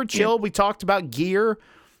 Yeah. We talked about gear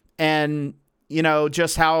and,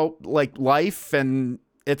 just how life and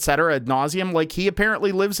et cetera ad nauseum. He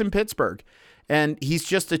apparently lives in Pittsburgh, and he's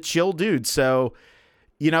just a chill dude. So,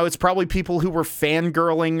 it's probably people who were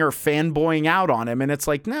fangirling or fanboying out on him. And it's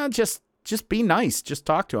no, just be nice. Just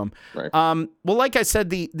talk to him. Right. Well, like I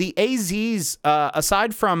said, the AZs,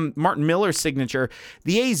 aside from Martin Miller's signature,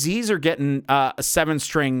 the AZs are getting a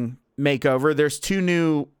 7-string makeover. There's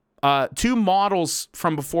two models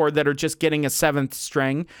from before that are just getting a 7th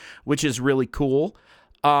string, which is really cool.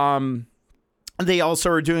 They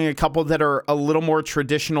also are doing a couple that are a little more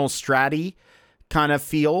traditional Stratty kind of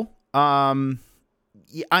feel. A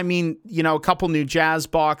couple new jazz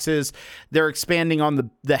boxes. They're expanding on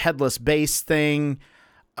the headless bass thing.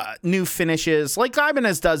 New finishes, like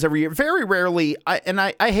Ibanez does every year. Very rarely,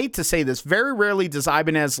 I hate to say this, very rarely does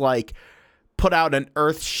Ibanez put out an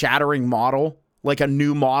earth-shattering model, a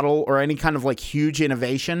new model or any kind of huge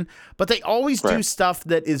innovation. But they always do stuff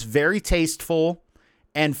that is very tasteful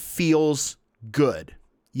and feels good.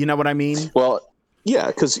 You know what I mean? Well, yeah,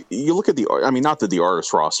 because you look at not that the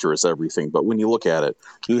artist roster is everything, but when you look at it,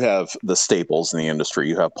 you have the staples in the industry.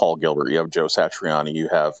 You have Paul Gilbert, you have Joe Satriani, you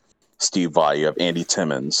have Steve Vai, you have Andy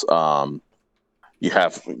Timmons. You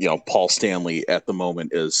have, Paul Stanley at the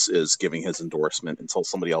moment is giving his endorsement until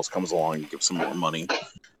somebody else comes along and gives some more money.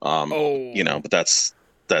 But that's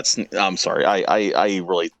I'm sorry.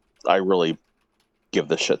 I really give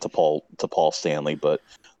this shit to Paul Stanley, but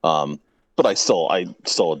I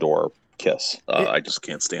still adore Kiss. I just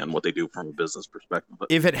can't stand what they do from a business perspective.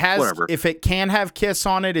 But if whatever. If it can have Kiss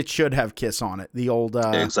on it, it should have Kiss on it. The old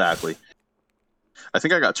exactly. I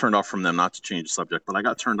think I got turned off from them, not to change the subject, but I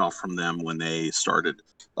got turned off from them when they started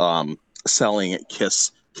selling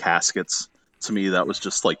Kiss caskets. To me, that was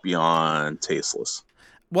just beyond tasteless.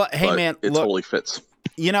 Well, hey, man, it totally fits.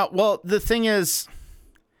 The thing is,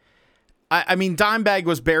 I mean, Dimebag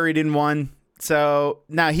was buried in one. So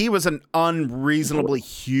now he was an unreasonably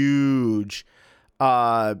huge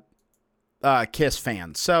Kiss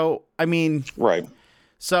fan. So, I mean, right.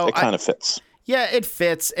 So it kind of fits. Yeah, it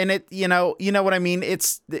fits. And it, you know what I mean?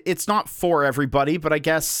 It's not for everybody, but I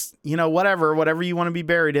guess, whatever you want to be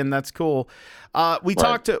buried in, that's cool. We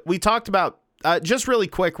talked about, just really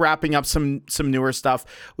quick, wrapping up some newer stuff.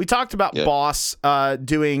 We talked about Boss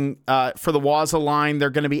doing for the Waza line.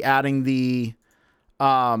 They're going to be adding the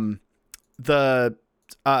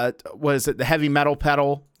heavy metal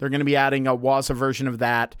pedal. They're going to be adding a Waza version of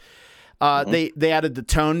that. They added the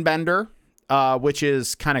tone bender, which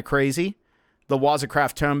is kind of crazy. The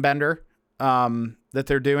Wazacraft tone bender that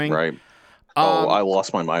they're doing. Right. I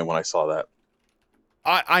lost my mind when I saw that.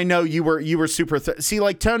 I know you were super see,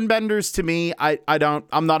 like tone benders to me,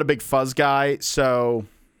 I'm not a big fuzz guy, so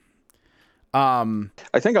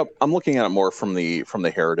I think I'm looking at it more from the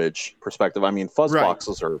heritage perspective. I mean, fuzz right.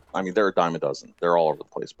 boxes are, I mean, they're a dime a dozen. They're all over the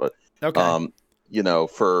place. But Okay. you know,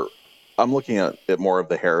 I'm looking at it more of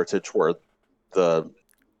the heritage where the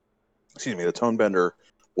tone bender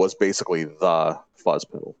was basically the fuzz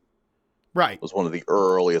pedal. Right. It was one of the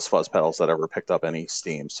earliest fuzz pedals that ever picked up any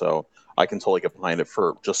steam. So I can totally get behind it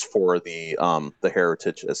for the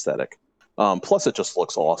heritage aesthetic. Plus, it just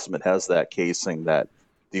looks awesome. It has that casing that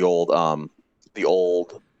the old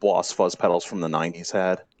Boss fuzz pedals from the 90s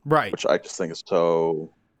had, Right. which I just think is so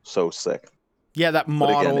sick. Yeah, that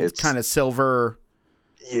mottled kind of silver.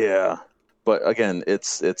 Yeah, but again,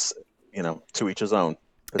 it's you know, to each his own.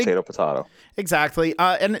 Potato. Exactly.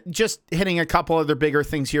 And just hitting a couple other bigger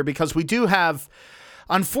things here, because we do have,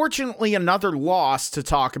 unfortunately, another loss to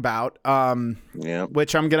talk about.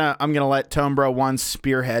 Which I'm gonna let Tone Bro one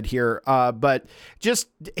spearhead here. But just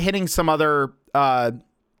hitting some other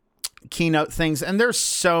keynote things, and there's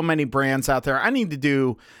so many brands out there. I need to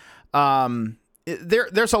do.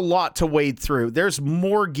 There's a lot to wade through. There's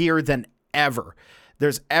more gear than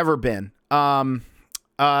there's ever been.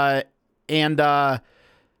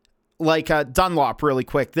 Like Dunlop, really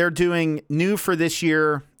quick. They're doing new for this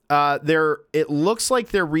year. It looks like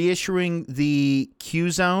they're reissuing the Q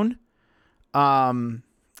Zone,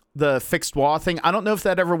 the fixed wah thing. I don't know if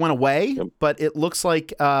that ever went away, but it looks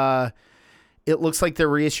like they're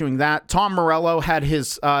reissuing that. Tom Morello had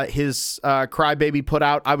his Crybaby put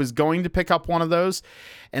out. I was going to pick up one of those,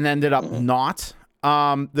 and ended up not.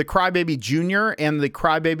 The Crybaby Junior and the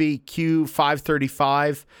Crybaby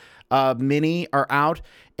Q535 Mini are out.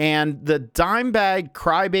 And the Dimebag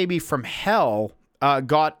Crybaby from Hell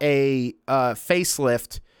got a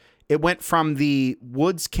facelift. It went from the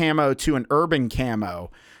Woods camo to an urban camo.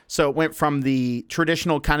 So it went from the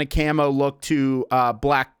traditional kind of camo look to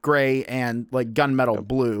black, gray, and like gunmetal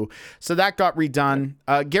blue. So that got redone.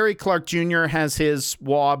 Gary Clark Jr. has his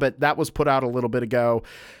wah, but that was put out a little bit ago.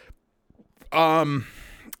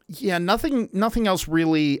 Yeah, nothing else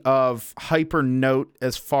really of hyper note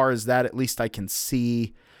as far as that, at least I can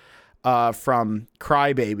see. From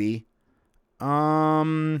Crybaby.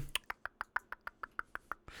 I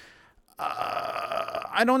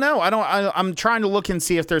don't know. I'm trying to look and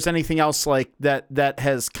see if there's anything else like that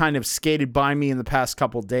has kind of skated by me in the past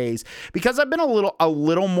couple days, because I've been a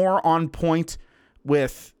little more on point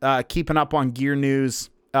with keeping up on gear news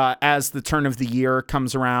as the turn of the year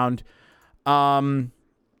comes around. I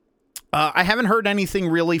haven't heard anything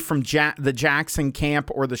really from the Jackson camp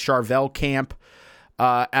or the Charvel camp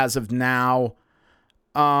as of now.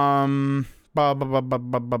 By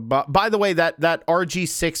the way, that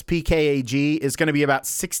RG6 PKAG is going to be about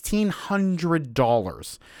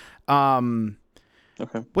 $1,600.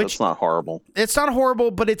 Okay, which, that's not horrible. It's not horrible,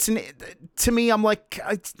 but to me, I'm like,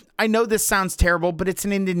 I know this sounds terrible, but it's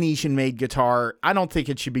an Indonesian made guitar. I don't think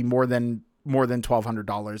it should be more than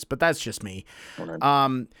 $1,200, but that's just me.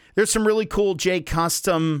 Okay. There's some really cool J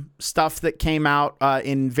Custom stuff that came out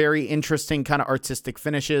in very interesting kind of artistic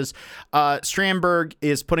finishes. Strandberg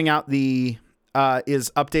is putting out is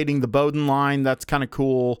updating the Bowden line. That's kind of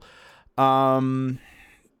cool. PRS,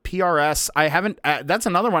 that's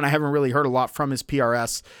another one I haven't really heard a lot from, is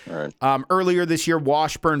PRS. All right. Earlier this year,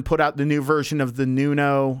 Washburn put out the new version of the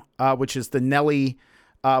Nuno, which is the Nelly,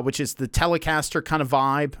 which is the Telecaster kind of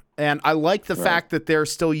vibe. And I like the fact that they're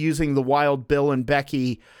still using the Wild Bill and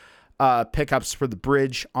Becky pickups for the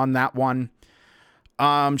bridge on that one.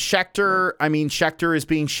 Schecter is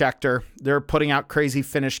being Schecter. They're putting out crazy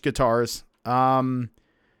finished guitars. Epiphone,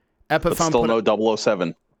 but still no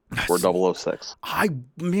 007 or 006. I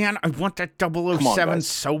want that 007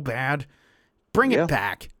 so bad. Bring it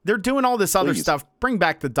back. They're doing all this other stuff. Bring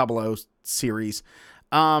back the 00 series.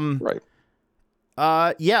 Right.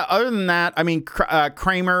 Other than that, I mean,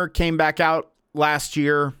 Kramer came back out last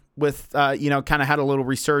year with, kind of had a little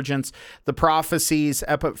resurgence. The Prophecies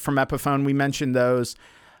from Epiphone, we mentioned those.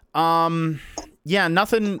 Nothing.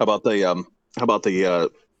 How about the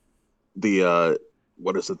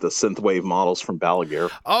what is it? The synthwave models from Balaguer.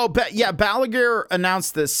 Oh, Balaguer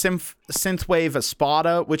announced the synthwave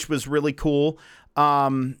Espada, which was really cool.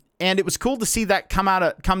 And it was cool to see that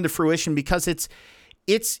come to fruition, because it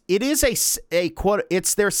is a quote.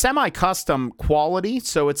 It's their semi-custom quality,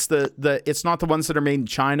 so it's it's not the ones that are made in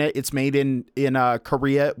China. It's made in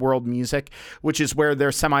Korea, World Music, which is where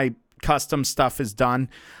their semi-custom stuff is done.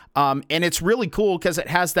 And it's really cool because it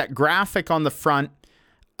has that graphic on the front,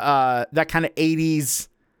 that kind of 80s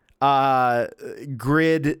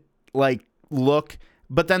grid like look,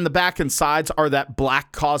 but then the back and sides are that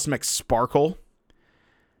black cosmic sparkle.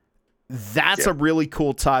 That's a really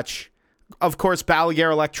cool touch. Of course,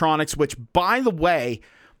 Balaguer Electronics, which, by the way,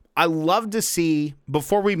 I love to see,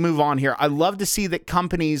 before we move on here, I love to see that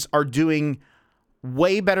companies are doing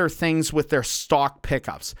way better things with their stock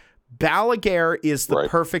pickups. Balaguer is the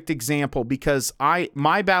perfect example because my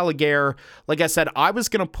Balaguer, like I said, I was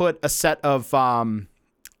going to put a set of Bill and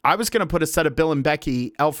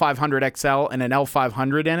Becky L500 XL and an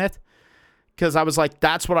L500 in it because I was like,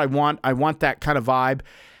 that's what I want. I want that kind of vibe.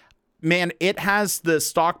 Man, it has the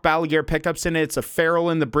stock Balaguer pickups in it. It's a ferrule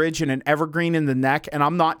in the bridge and an evergreen in the neck, and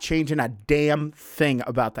I'm not changing a damn thing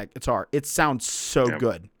about that guitar. It sounds so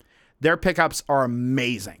good. Their pickups are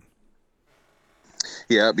amazing.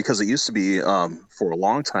 Yeah, because it used to be, for a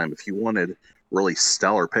long time, if you wanted really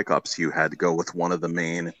stellar pickups, you had to go with one of the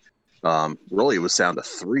main, really it was down to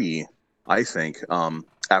 3, I think,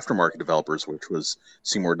 aftermarket developers, which was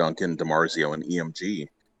Seymour Duncan, DiMarzio, and EMG.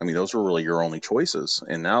 I mean, those were really your only choices.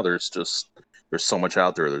 And now there's so much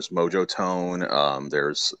out there. There's Mojo Tone.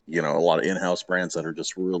 There's, a lot of in-house brands that are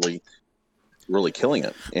just really, really killing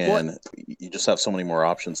it. And you just have so many more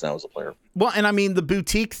options now as a player. Well, and I mean, the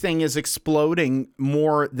boutique thing is exploding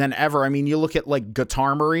more than ever. I mean, you look at like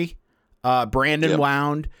Guitarmory, Brandon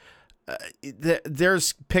Wound.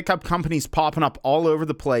 There's pickup companies popping up all over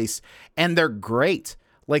the place, and they're great.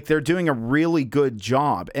 Like, they're doing a really good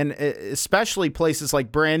job. And especially places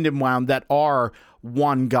like Brandon Wound that are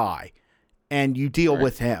one guy and you deal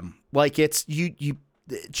with him. Like, it's you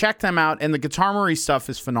check them out, and the Guitarmory stuff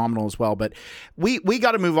is phenomenal as well. But we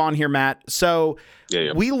got to move on here, Matt. So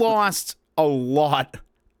we lost a lot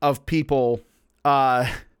of people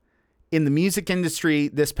in the music industry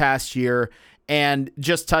this past year. And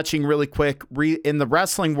just touching really quick, in the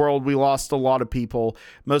wrestling world, we lost a lot of people.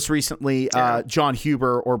 Most recently, John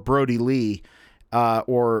Huber or Brody Lee,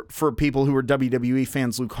 or for people who are WWE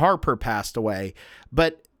fans, Luke Harper passed away.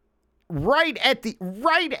 But right at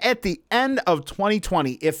the end of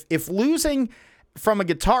 2020, if losing from a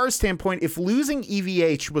guitar standpoint, if losing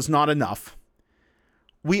EVH was not enough,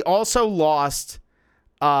 we also lost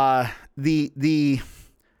the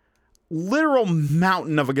literal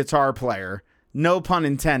mountain of a guitar player. No pun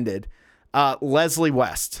intended. Leslie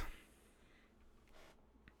West.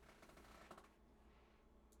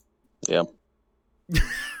 Yeah.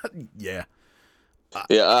 Yeah.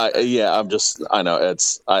 I know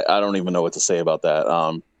I don't even know what to say about that.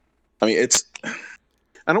 I mean,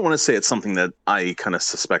 I don't want to say it's something that I kind of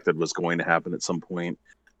suspected was going to happen at some point.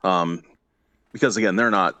 Because again,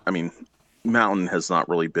 Mountain has not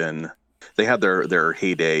really been, they had their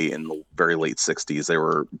heyday in the very late 60s. They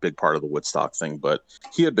were a big part of the Woodstock thing, but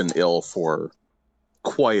he had been ill for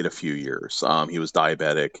quite a few years. He was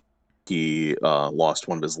diabetic. He lost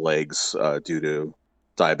one of his legs due to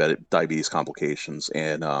diabetes complications.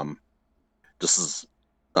 And I'm just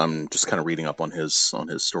kind of reading up on his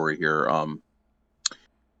story here.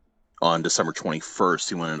 On December 21st,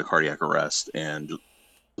 he went into cardiac arrest and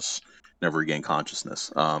just never regained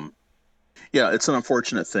consciousness. Yeah, it's an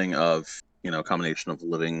unfortunate thing of, combination of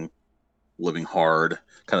living hard,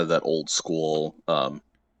 kind of that old school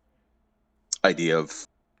idea of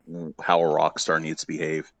how a rock star needs to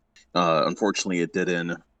behave. Unfortunately,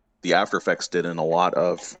 the after effects did in a lot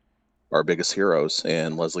of our biggest heroes,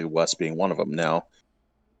 and Leslie West being one of them. Now,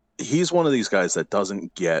 he's one of these guys that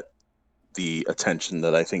doesn't get the attention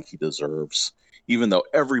that I think he deserves, even though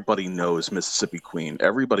everybody knows Mississippi Queen.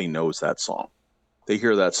 Everybody knows that song. They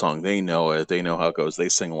hear that song, they know it, they know how it goes, they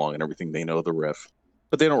sing along and everything, they know the riff,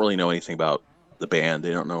 but they don't really know anything about the band,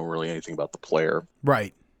 they don't know really anything about the player.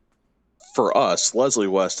 Right. For us, Leslie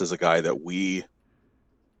West is a guy that we've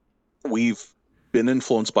been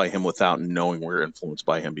influenced by him without knowing we're influenced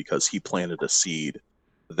by him, because he planted a seed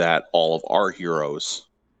that all of our heroes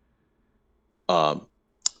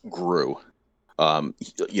grew.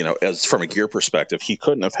 As from a gear perspective, he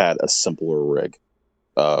couldn't have had a simpler rig.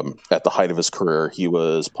 At the height of his career, he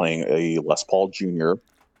was playing a Les Paul Jr.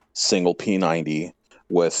 single P90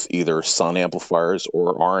 with either Sun amplifiers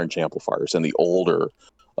or Orange amplifiers and the older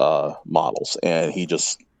models. And he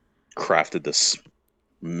just crafted this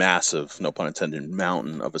massive, no pun intended,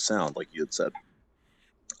 mountain of a sound, like you had said.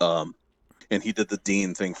 And he did the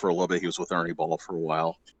Dean thing for a little bit. He was with Ernie Ball for a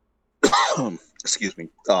while. Excuse me.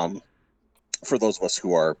 For those of us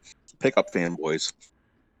who are pickup fanboys,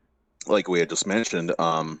 like we had just mentioned,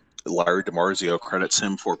 Larry DiMarzio credits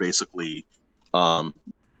him for basically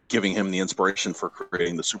giving him the inspiration for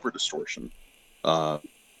creating the Super Distortion,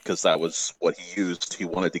 because that was what he used. He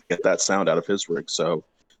wanted to get that sound out of his rig, so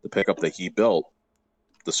the pickup that he built,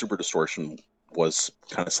 the Super Distortion, was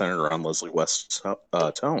kind of centered around Leslie West's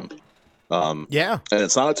tone. Yeah. And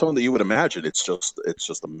it's not a tone that you would imagine. It's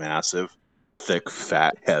just a massive, thick,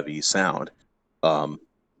 fat, heavy sound. But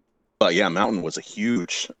yeah, Mountain was a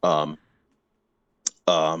huge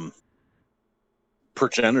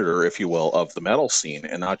progenitor, if you will, of the metal scene,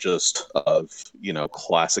 and not just of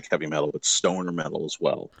classic heavy metal, but stoner metal as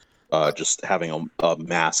well. Just having a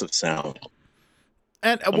massive sound,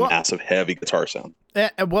 and massive heavy guitar sound.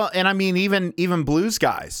 And I mean, even blues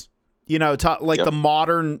guys, the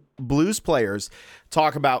modern blues players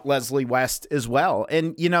talk about Leslie West as well.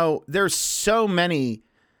 And there's so many,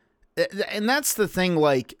 and that's the thing.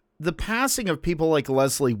 Like the passing of people like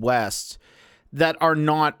Leslie West that are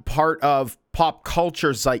not part of pop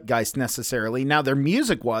culture zeitgeist necessarily. Now their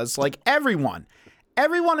music was like everyone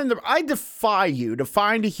I defy you to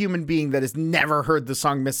find a human being that has never heard the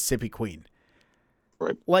song Mississippi Queen.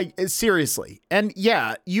 Right. Like seriously. And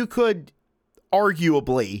yeah, you could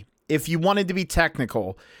arguably, if you wanted to be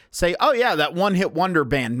technical, say, oh yeah, that one hit wonder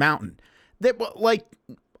band Mountain. That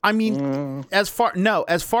as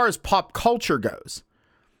far as pop culture goes,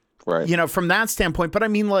 right. From that standpoint, but I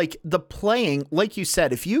mean, like the playing, like you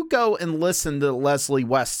said, if you go and listen to Leslie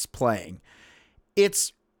West's playing,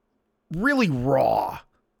 it's really raw.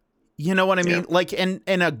 You know what I mean? Yeah. Like in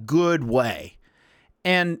a good way.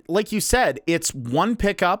 And like you said, it's one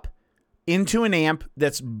pickup into an amp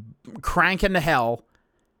that's cranking to hell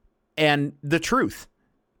and the truth.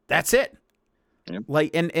 That's it. Yep. Like,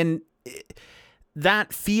 and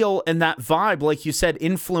that feel and that vibe, like you said,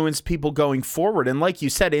 influenced people going forward. And like you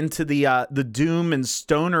said, into the doom and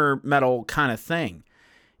stoner metal kind of thing.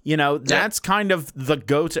 That's kind of the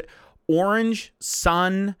go-to. Orange,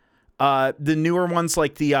 Sun, the newer ones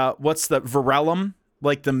like the, what's the Virellum?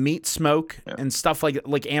 Like the Meat Smoke and stuff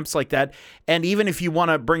like amps like that. And even if you want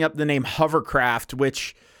to bring up the name Hovercraft,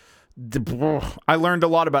 which I learned a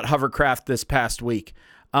lot about Hovercraft this past week.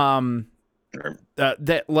 That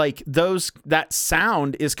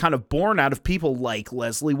sound is kind of born out of people like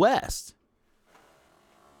Leslie West.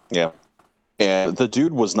 Yeah. And the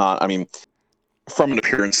dude was not, I mean, from an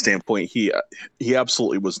appearance standpoint, he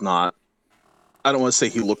absolutely was not. I don't want to say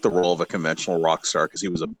he looked the role of a conventional rock star because he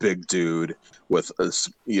was a big dude with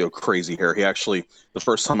crazy hair. He actually, the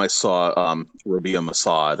first time I saw Rabia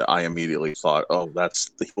Masad, I immediately thought, oh,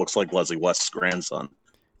 he looks like Leslie West's grandson.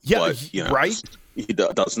 Yeah, but, right? He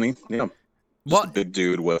doesn't he? Yeah. Just a big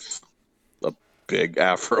dude with a big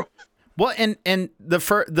afro. Well, and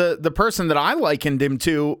the person that I likened him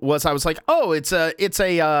to was, I was like, oh, it's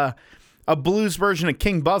a blues version of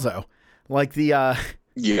King Buzzo, like the.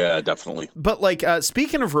 Yeah, definitely. But like,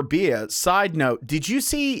 speaking of Rabia, side note, did you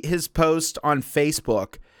see his post on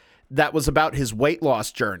Facebook that was about his weight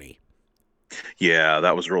loss journey? Yeah,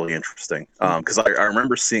 that was really interesting. Because I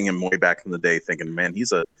remember seeing him way back in the day, thinking, man,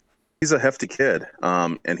 he's a hefty kid.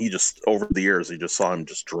 And he just, over the years, he just saw him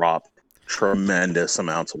just drop tremendous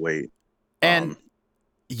amounts of weight. And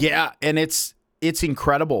and it's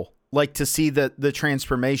incredible, like to see the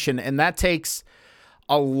transformation, and that takes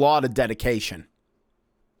a lot of dedication.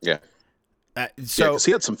 Yeah. Because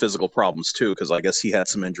he had some physical problems too. Because I guess he had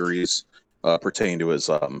some injuries pertaining to his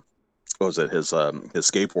his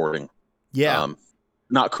skateboarding. Yeah.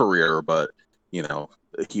 Not career, but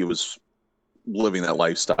he was living that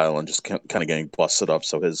lifestyle and just kind of getting busted up.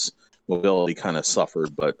 So his mobility kind of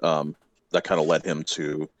suffered, but that kind of led him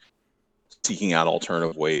to seeking out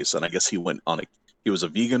alternative ways. And I guess he was a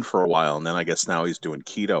vegan for a while, and then I guess now he's doing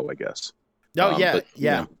keto. I guess. Oh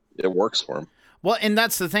yeah. It works for him. Well, and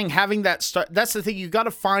that's the thing, having that that's the thing, you got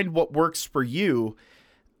to find what works for you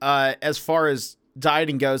as far as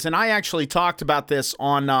dieting goes. And I actually talked about this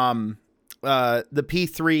on the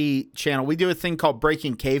P3 channel. We do a thing called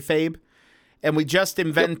Breaking Kayfabe, and we just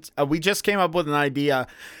we just came up with an idea,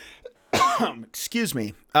 excuse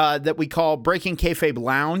me, that we call Breaking Kayfabe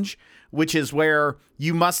Lounge, which is where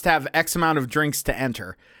you must have X amount of drinks to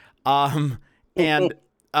enter. And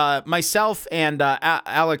myself and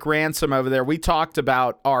Alec Ransom over there, we talked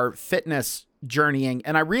about our fitness journeying,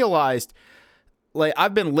 and I realized, like,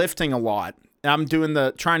 I've been lifting a lot. I'm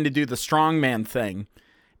trying to do the strongman thing,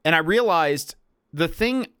 and I realized the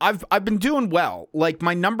thing I've been doing well. Like,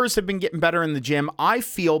 my numbers have been getting better in the gym. I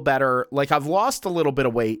feel better. Like, I've lost a little bit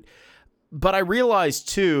of weight, but I realized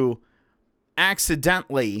too,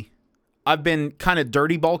 accidentally, I've been kind of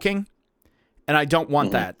dirty bulking. And I don't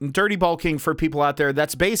want that. And dirty bulking, for people out there,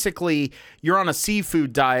 that's basically you're on a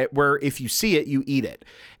seafood diet where if you see it, you eat it.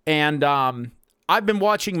 And I've been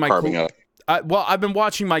watching my I've been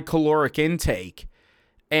watching my caloric intake,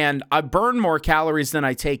 and I burn more calories than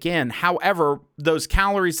I take in. However, those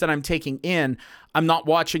calories that I'm taking in, I'm not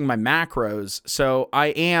watching my macros. So I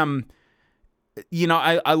am,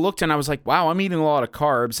 I looked and I was like, wow, I'm eating a lot of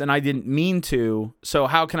carbs and I didn't mean to. So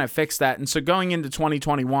how can I fix that? And so going into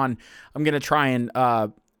 2021, I'm going to try and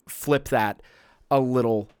flip that a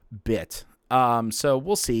little bit. So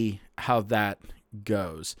we'll see how that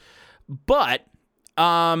goes. But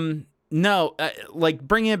no, like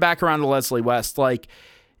bringing it back around to Leslie West, like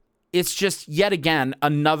it's just yet again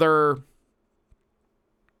another,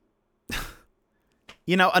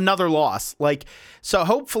 another loss. Like, so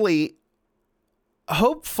hopefully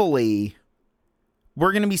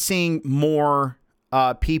we're going to be seeing more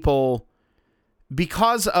people,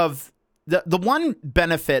 because of the one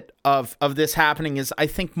benefit of this happening is I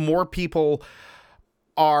think more people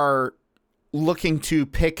are looking to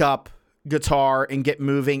pick up guitar and get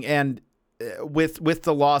moving. And with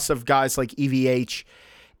the loss of guys like EVH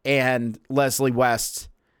and Leslie West,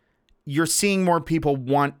 you're seeing more people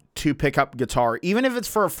want to pick up guitar, even if it's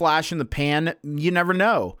for a flash in the pan. You never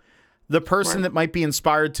know. The person that might be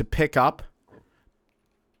inspired to pick up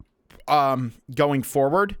going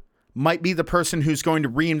forward might be the person who's going to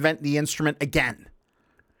reinvent the instrument again.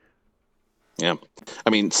 Yeah. I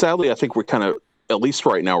mean, sadly, I think we're kind of, at least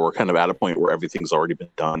right now, we're kind of at a point where everything's already been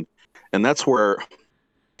done. And that's where,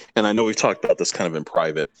 and I know we've talked about this kind of in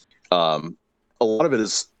private, a lot of it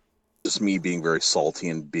is just me being very salty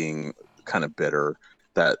and being kind of bitter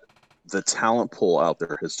that the talent pool out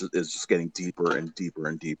there is just getting deeper and deeper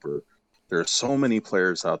and deeper. There are so many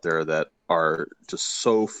players out there that are just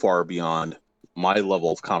so far beyond my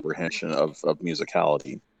level of comprehension of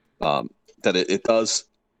musicality that it does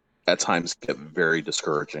at times get very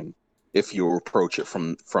discouraging if you approach it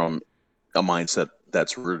from a mindset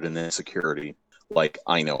that's rooted in insecurity, like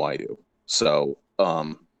I know I do. So,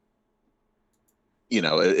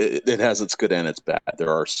 it has its good and its bad.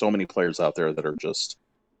 There are so many players out there that are just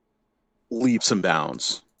leaps and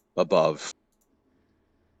bounds above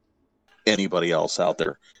anybody else out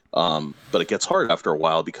there. But it gets hard after a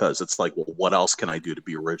while because it's like, well, what else can I do to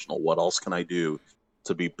be original? What else can I do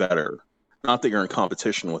to be better? Not that you're in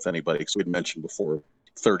competition with anybody, because we'd mentioned before,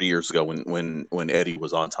 30 years ago when Eddie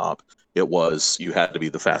was on top, it was you had to be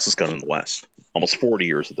the fastest gun in the West. Almost 40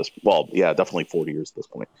 years at this, well, yeah, definitely 40 years at this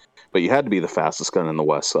point. But you had to be the fastest gun in the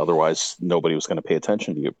West, otherwise nobody was going to pay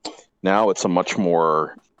attention to you. Now it's a much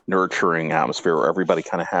more nurturing atmosphere where everybody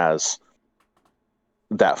kind of has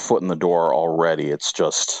that foot in the door already. It's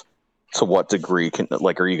just to what degree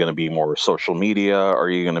are you going to be more social media? Are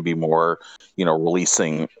you going to be more,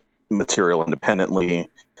 releasing material independently?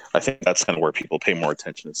 I think that's kind of where people pay more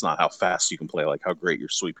attention. It's not how fast you can play, like how great your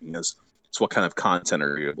sweeping is. It's what kind of content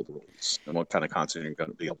are you able to release and what kind of content you're going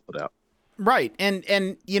to be able to put out. Right.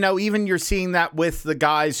 And even you're seeing that with the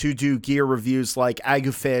guys who do gear reviews like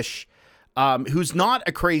Agufish, who's not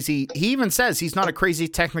a crazy, he even says he's not a crazy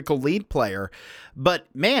technical lead player, but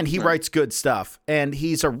man, he writes good stuff and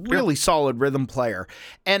he's a really solid rhythm player.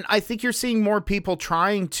 And I think you're seeing more people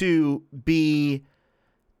trying to be,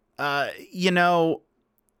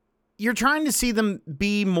 you're trying to see them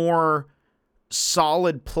be more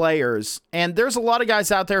solid players. And there's a lot of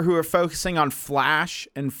guys out there who are focusing on flash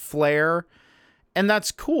and flair, and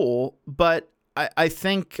that's cool. But I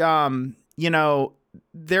think,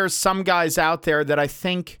 there's some guys out there that I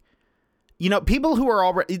think, people who are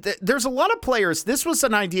already, there's a lot of players. This was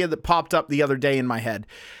an idea that popped up the other day in my head.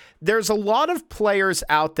 There's a lot of players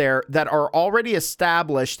out there that are already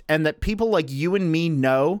established and that people like you and me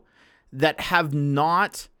know that have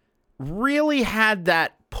not really had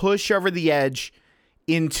that push over the edge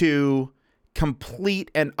into complete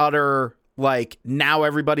and utter, like, now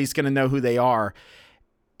everybody's going to know who they are.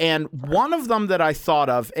 And one of them that I thought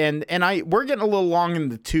of, and we're getting a little long in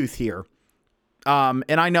the tooth here. And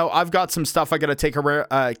I know I've got some stuff I got to take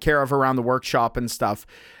care of around the workshop and stuff.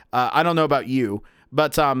 I don't know about you,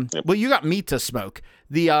 but well, you got meat to smoke.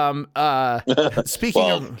 The speaking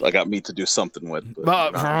of, I got meat to do something with.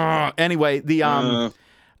 But, anyway, the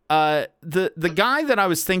guy that I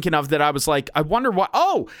was thinking of that I was like, I wonder what.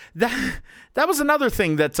 Oh, that was another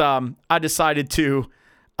thing that I decided to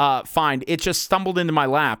find. It just stumbled into my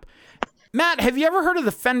lap. Matt, have you ever heard of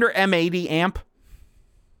the Fender M80 amp?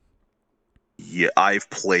 Yeah, I've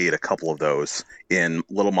played a couple of those in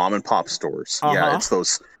little mom and pop stores. Uh-huh. Yeah, it's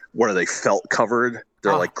those. What are they? Felt covered?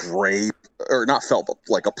 They're like gray, or not felt, but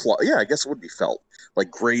like yeah, I guess it would be felt,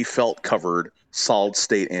 like gray felt covered solid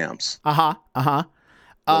state amps. With a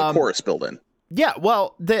chorus built in. Yeah,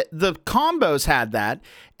 well, the combos had that,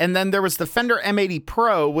 and then there was the Fender M80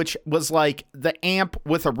 Pro, which was like the amp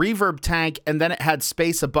with a reverb tank, and then it had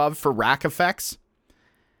space above for rack effects.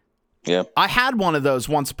 Yeah. I had one of those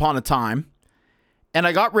once upon a time, and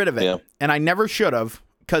I got rid of it. Yeah. And I never should have,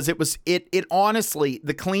 because it honestly,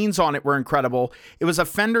 the cleans on it were incredible. It was a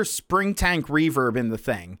Fender spring tank reverb in the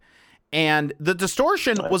thing, and the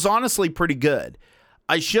distortion was honestly pretty good.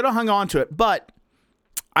 I should have hung on to it, but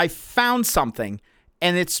I found something,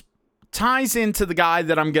 and it's ties into the guy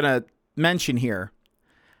that I'm gonna mention here,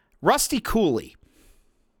 Rusty Cooley.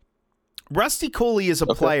 Rusty Cooley is a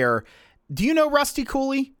player. Do you know Rusty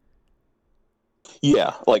Cooley?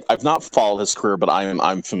 Yeah, like I've not followed his career, but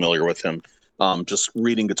I'm familiar with him. Just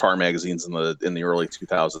reading guitar magazines in the early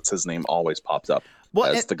 2000s, his name always popped up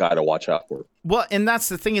as the guy to watch out for. Well, and that's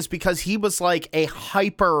the thing, is because he was like a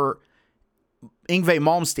hyper Yngwie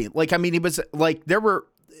Malmsteen. Like, I mean, he was like,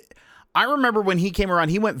 I remember when he came around,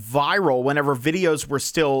 he went viral whenever videos were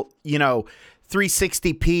still,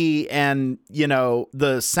 360p and,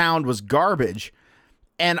 the sound was garbage.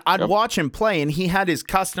 And I'd watch him play, and he had his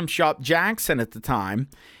custom shop Jackson at the time,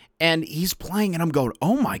 and he's playing, and I'm going,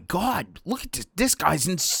 oh my God, look at this. This guy's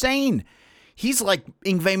insane. He's like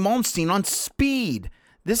Yngwie Malmsteen on speed.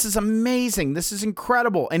 This is amazing. This is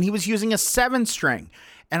incredible. And he was using a 7-string,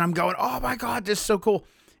 and I'm going, oh my God, this is so cool.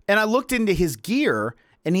 And I looked into his gear,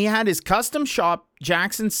 and he had his custom shop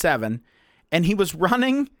Jackson 7, and he was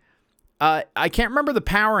running, I can't remember the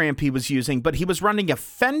power amp he was using, but he was running a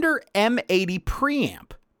Fender M80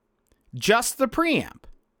 preamp, just the preamp.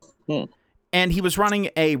 And he was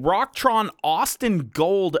running a Rocktron Austin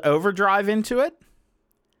Gold overdrive into it.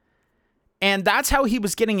 And that's how he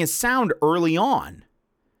was getting his sound early on.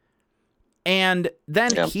 And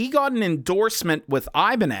then he got an endorsement with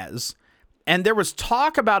Ibanez, and there was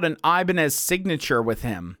talk about an Ibanez signature with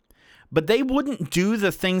him, but they wouldn't do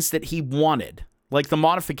the things that he wanted, like the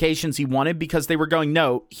modifications he wanted, because they were going,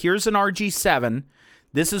 no, here's an RG7.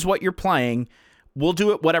 This is what you're playing. We'll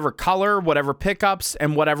do it whatever color, whatever pickups,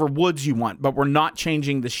 and whatever woods you want, but we're not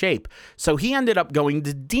changing the shape. So he ended up going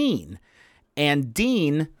to Dean. And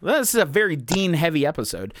Dean, well, this is a very Dean-heavy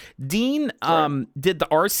episode. Dean did the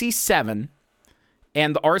RC7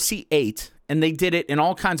 and the RC8, and they did it in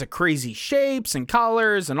all kinds of crazy shapes and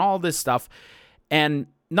colors and all this stuff. And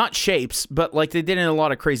not shapes, but like they did in a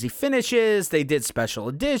lot of crazy finishes. They did special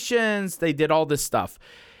editions. They did all this stuff.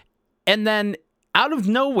 And then out of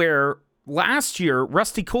nowhere, last year,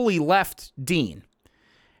 Rusty Cooley left Dean.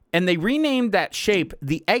 And they renamed that shape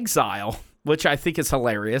the Exile, which I think is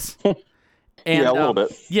hilarious. And, yeah, a little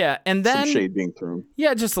bit. Yeah, and then... some shade being thrown.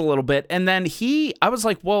 Yeah, just a little bit. And then I was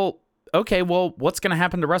like, well, okay, well, what's going to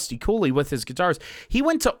happen to Rusty Cooley with his guitars? He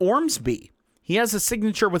went to Ormsby. He has a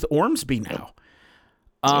signature with Ormsby now.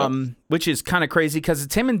 Which is kind of crazy, because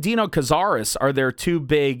it's him and Dino Cazares are their two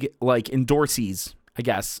big, like, endorsees, I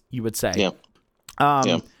guess you would say. Yeah.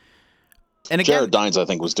 And again, Jared Dines, I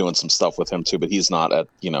think, was doing some stuff with him too, but he's not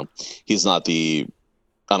he's not the,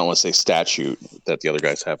 I don't want to say statute that the other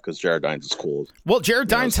guys have, because Jared Dines is cool. Well, Jared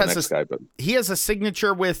Dines has he has a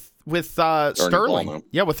signature with Sterling. Ball,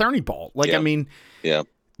 yeah, with Ernie Ball. Like, I mean,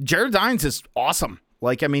 Jared Dines is awesome.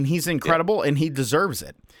 Like, I mean, he's incredible and he deserves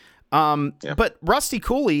it. But Rusty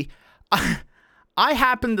Cooley, I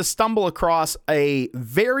happened to stumble across a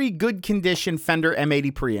very good condition Fender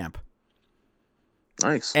M80 preamp.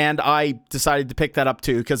 Nice. And I decided to pick that up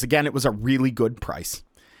too, because again, it was a really good price.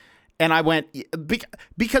 And I went,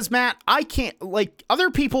 because Matt, I can't, like, other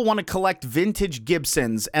people want to collect vintage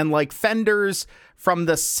Gibsons and like Fenders from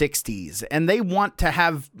the 60s, and they want to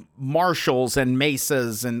have Marshalls and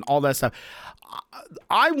Mesas and all that stuff.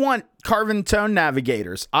 I want Carvin Tone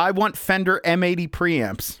Navigators. I want Fender M80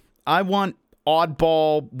 preamps. I want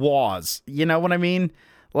oddball wahs. You know what I mean?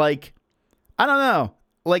 Like, I don't know.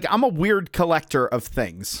 Like, I'm a weird collector of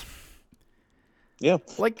things. Yeah.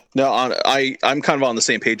 Like, no, I'm kind of on the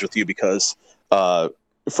same page with you, because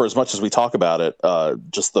for as much as we talk about it,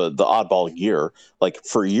 just the oddball gear, like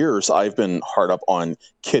for years, I've been hard up on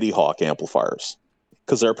Kitty Hawk amplifiers,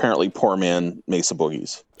 because they're apparently poor man Mesa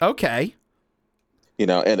Boogies. Okay.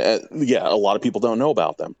 And a lot of people don't know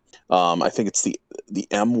about them. I think it's the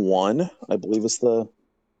M1, I believe is the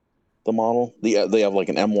model. They have like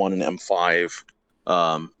an M1 and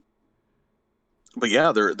M5. But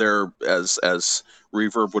yeah, they're as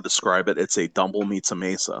Reverb would describe it, it's a Dumble meets a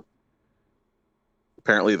Mesa.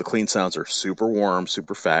 Apparently the clean sounds are super warm,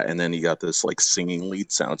 super fat, and then you got this like singing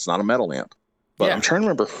lead sound. It's not a metal amp. But I'm trying to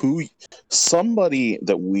remember somebody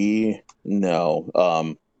that we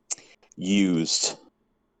know used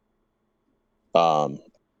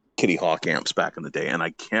Kitty Hawk amps back in the day, and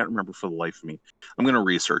I can't remember for the life of me. I'm going to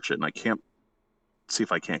research it, and I can't see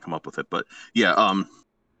if I can't come up with it. But yeah,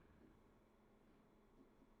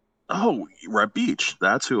 Red Beach,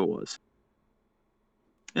 that's who it was.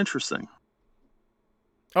 Interesting.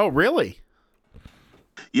 Oh, really?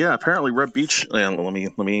 Yeah, apparently Red Beach. And let me.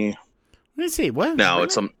 Let me see. What? Now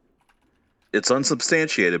Really? it's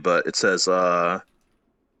unsubstantiated, but it says they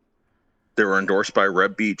were endorsed by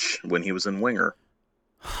Red Beach when he was in Winger.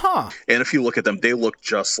 Huh. And if you look at them, they look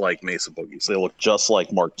just like Mesa Boogies. They look just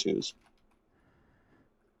like Mark IIs.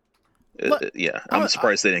 Yeah, I'm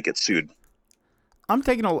surprised they didn't get sued. I'm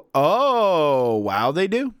taking a. Oh, wow, they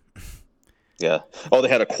do. Yeah. Oh, they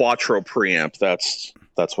had a Quattro preamp. That's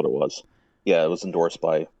what it was. Yeah, it was endorsed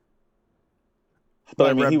by.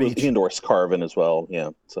 But I mean, he endorsed Carvin as well.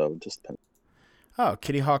 Yeah, so just. Oh,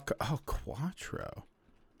 Kitty Hawk. Oh, Quattro.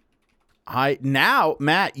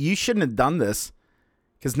 Matt, you shouldn't have done this,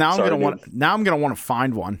 because now I'm gonna want to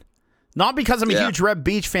find one. Not because I'm a huge Red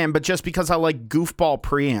Beach fan, but just because I like goofball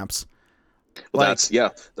preamps. Well, that's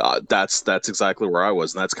exactly where I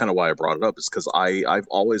was, and that's kind of why I brought it up. Is because I've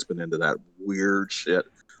always been into that weird shit,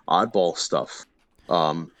 oddball stuff.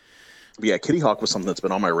 But yeah, Kitty Hawk was something that's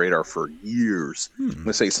been on my radar for years. I'm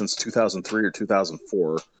gonna say since 2003 or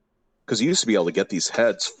 2004, because you used to be able to get these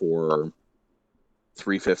heads for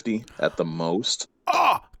 $350 at the most.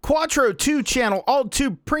 Oh, Quattro 2 channel, all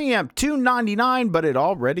 2 preamp, $299, but it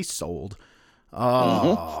already sold.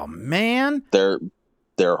 Oh man, they're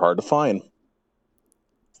hard to find.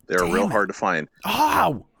 They're real hard to find.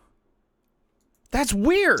 Oh, that's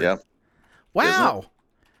weird. Yeah. Wow.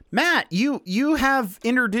 Matt, you have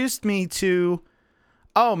introduced me to.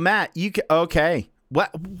 Oh, Matt, okay.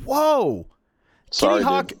 What? Whoa. Sorry,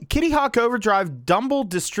 Kitty Hawk Overdrive Dumble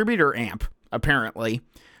distributor amp. Apparently,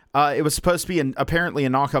 it was supposed to be apparently a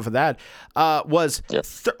knockoff of that. Was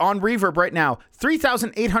on Reverb right now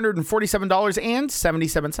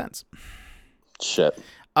 $3,847.77. Shit.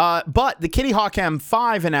 But the Kitty Hawk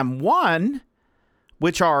M5 and M1,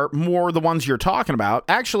 which are more the ones you're talking about,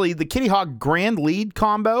 actually the Kitty Hawk Grand Lead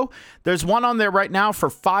combo, there's one on there right now for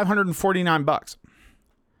 $549.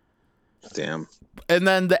 Damn. And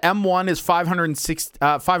then the M1 is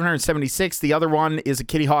 $576. The other one is a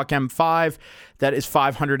Kitty Hawk M5 that is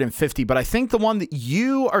 $550. But I think the one that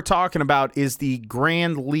you are talking about is the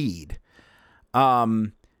Grand Lead.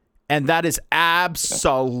 And that is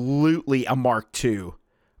absolutely a Mark II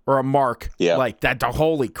or a Mark. Yeah. Like that.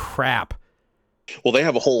 Holy crap. Well, they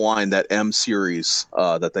have a whole line, that M series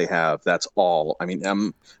that they have. That's all. I mean,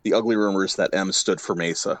 the ugly rumor is that M stood for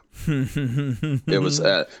Mesa. It was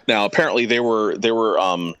now apparently they were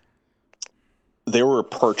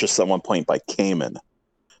purchased at one point by Cayman,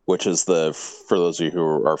 which is for those of you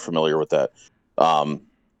who are familiar with that.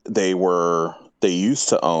 They used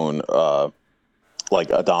to own like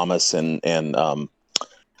Adamas and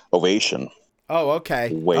Ovation. Oh,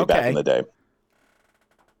 okay. Way back in the day.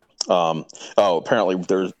 Apparently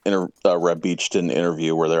there's Red Beach did an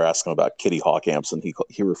interview where they're asking about Kitty Hawk amps, and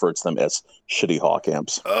he referred to them as shitty Hawk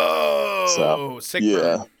amps. Oh, sick.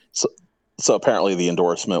 Yeah. So apparently the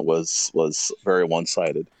endorsement was very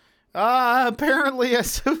one-sided. Apparently,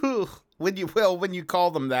 when you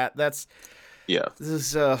call them that, that's This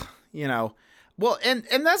is Well, and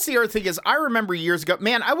that's the other thing is I remember years ago,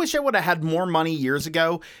 man, I wish I would have had more money years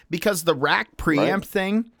ago, because the rack preamp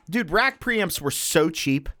thing, dude, rack preamps were so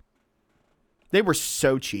cheap. They were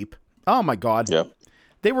so cheap. Oh my God. Yeah.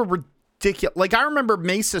 They were ridiculous. Like I remember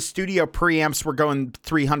Mesa Studio preamps were going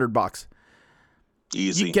 $300.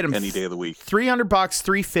 Easy. You get them any day of the week. $300,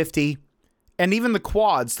 $350. And even the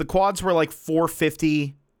quads were like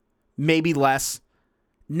 $450, maybe less.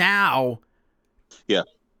 Now, yeah,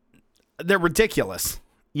 they're ridiculous,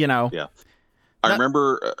 Yeah. I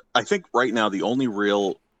remember, I think right now the only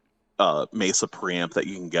real Mesa preamp that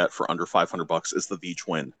you can get for under $500 is the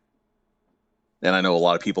V-Twin. And I know a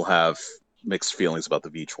lot of people have mixed feelings about the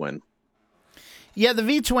V-Twin. Yeah, the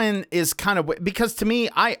V-Twin is kind of, because to me,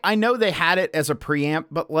 I know they had it as a preamp,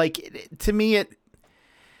 but like to me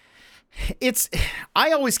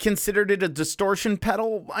I always considered it a distortion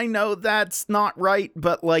pedal. I know that's not right,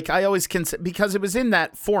 but like I always consider, because it was in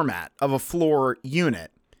that format of a floor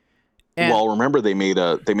unit. And well, remember they made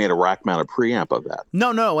a rack mounted preamp of that.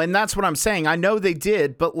 No, and that's what I'm saying. I know they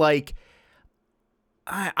did, but like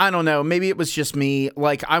I don't know. Maybe it was just me.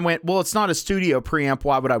 Like I went, well, it's not a studio preamp.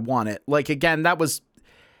 Why would I want it? Like again, that was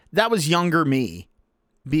younger me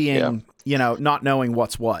being, not knowing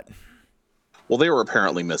what's what. Well, they were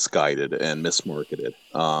apparently misguided and mismarketed.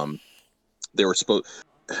 They were supposed,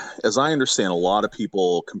 as I understand, a lot of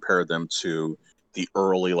people compared them to the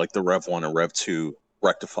early, like the Rev 1 and Rev 2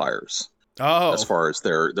 rectifiers. Oh, as far as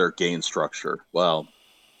their gain structure. Well,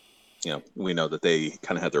 we know that they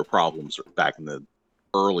kind of had their problems back in the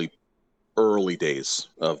early days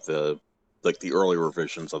of the early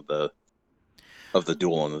revisions of the of the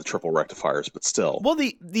dual and the triple rectifiers, but still. Well,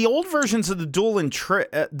 the old versions of the dual and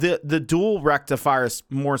the dual rectifiers,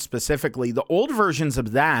 more specifically, the old versions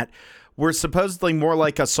of that were supposedly more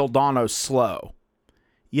like a Soldano slow.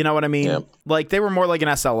 You know what I mean? Yeah. Like they were more like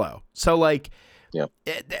an SLO. So like, Yeah.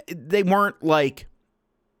 they weren't like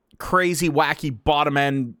crazy, wacky bottom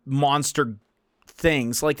end monster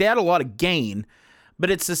things. Like they had a lot of gain, but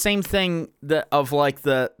it's the same thing that of like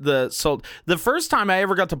the first time I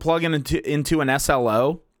ever got to plug into an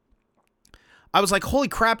SLO, I was like, holy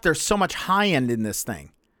crap, there's so much high end in this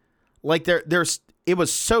thing. Like it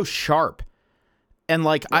was so sharp. And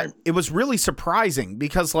like, right. it was really surprising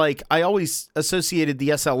because like I always associated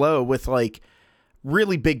the SLO with like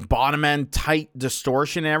really big bottom end, tight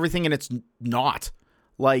distortion and everything. And it's not.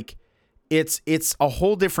 Like it's a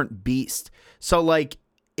whole different beast. So like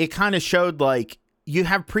it kind of showed like you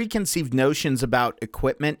have preconceived notions about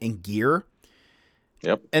equipment and gear.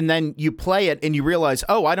 Yep. And then you play it and you realize,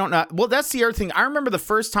 oh, I don't know. Well, that's the other thing. I remember the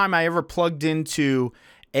first time I ever plugged into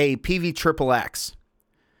a PV Triple X.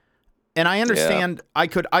 And I understand I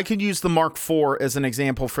could use the Mark IV as an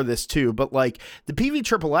example for this too, but like the PV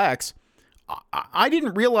Triple X, I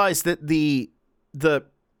didn't realize that the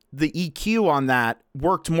EQ on that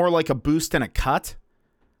worked more like a boost and a cut.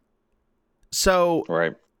 So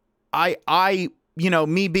right. I you know,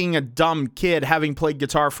 me being a dumb kid, having played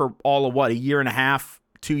guitar for all of a year and a half,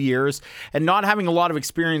 2 years, and not having a lot of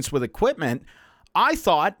experience with equipment, I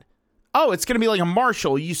thought, oh, it's going to be like a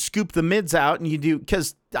Marshall. You scoop the mids out and you do,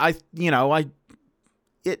 because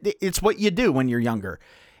it's what you do when you're younger.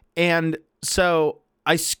 And so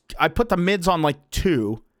I put the mids on like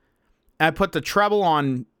 2, and I put the treble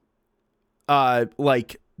on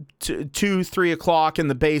like 2, 3 o'clock, and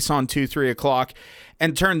the bass on 2, 3 o'clock,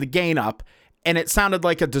 and turned the gain up. And it sounded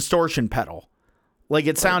like a distortion pedal. Like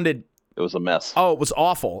it sounded... It was a mess. Oh, it was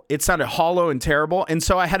awful. It sounded hollow and terrible. And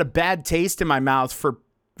so I had a bad taste in my mouth for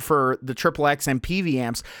the Triple X and PV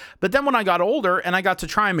amps. But then when I got older and I got to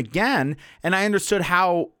try them again, and I understood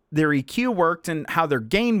how their EQ worked and how their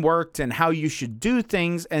gain worked and how you should do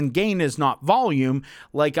things, and gain is not volume.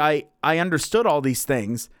 Like I understood all these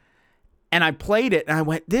things, and I played it and I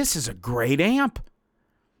went, this is a great amp.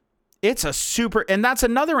 It's a super, and that's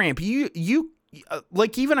another amp. You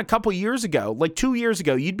like even a couple years ago, like 2 years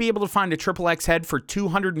ago, you'd be able to find a Triple X head for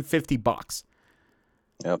 $250.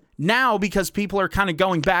 Yep. Now, because people are kind of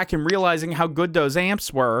going back and realizing how good those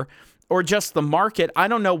amps were, or just the market, I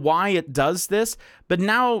don't know why it does this, but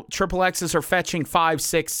now Triple X's are fetching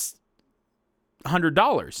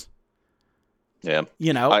 $500-$600. Yeah.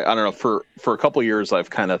 You know, I don't know. For a couple of years, I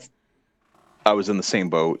was in the same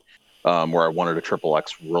boat. Where I wanted a Triple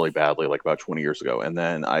X really badly, like about 20 years ago. And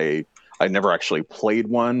then I never actually played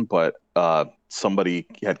one, but somebody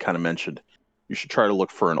had kind of mentioned you should try to look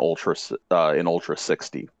for an Ultra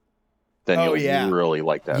 60. Then you'll really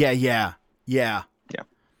like that. Yeah. It's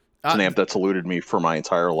an amp that's eluded me for my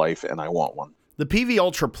entire life, and I want one. The PV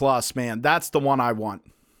Ultra Plus, man, that's the one I want.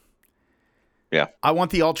 Yeah. I want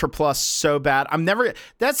the Ultra Plus so bad.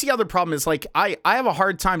 That's the other problem is like, I have a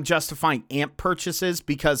hard time justifying amp purchases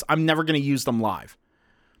because I'm never going to use them live.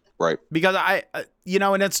 Right. Because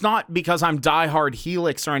and it's not because I'm diehard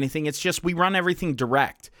Helix or anything. It's just, we run everything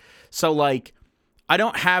direct. So like, I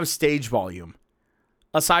don't have stage volume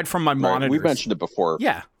aside from my monitors. We mentioned it before.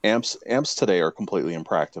 Yeah. Amps today are completely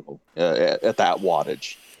impractical at that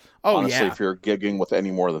wattage. Oh, honestly, yeah. if you're gigging with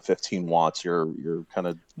any more than 15 watts, you're kind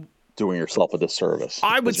of doing yourself a disservice.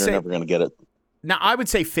 I would you're say never going to get it. Now I would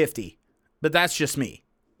say 50, but that's just me.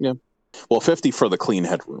 Yeah. Well, 50 for the clean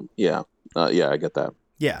headroom. Yeah. I get that.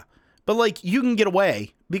 Yeah. But like you can get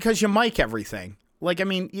away because you mic everything. Like, I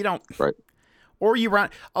mean, you don't. Right. Or you run,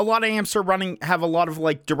 a lot of amps have a lot of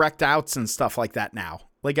like direct outs and stuff like that now.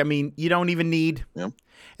 Like, I mean, you don't even need,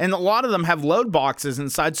 and a lot of them have load boxes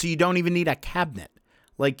inside, so you don't even need a cabinet.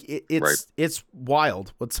 Like it's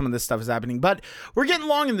wild what some of this stuff is happening, but we're getting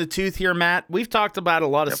long in the tooth here, Matt. We've talked about a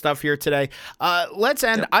lot of stuff here today. Let's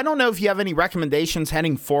end. I don't know if you have any recommendations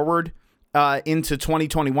heading forward into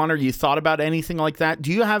 2021, or you thought about anything like that.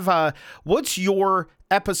 Do you have what's your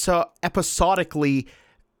episodically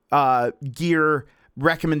gear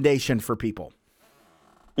recommendation for people?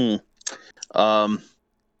 Well,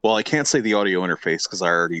 I can't say the audio interface because I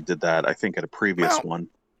already did that, I think, at a previous one.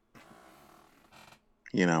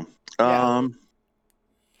 You know,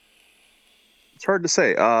 it's hard to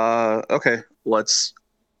say. Okay, all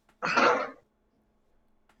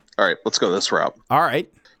right, let's go this route. All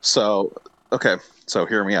right. So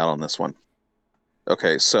hear me out on this one.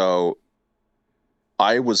 Okay, so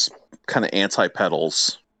I was kind of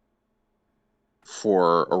anti-pedals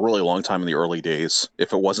for a really long time in the early days.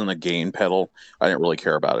 If it wasn't a gain pedal, I didn't really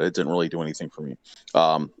care about it. It didn't really do anything for me.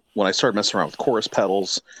 When I started messing around with chorus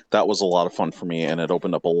pedals, that was a lot of fun for me, and it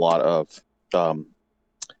opened up a lot of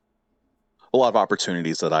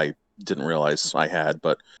opportunities that I didn't realize I had.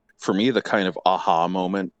 But for me, the kind of aha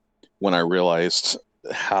moment when I realized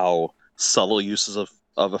how subtle uses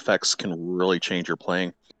of effects can really change your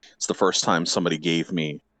playing, it's the first time somebody gave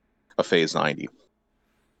me a Phase 90.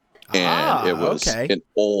 And it was an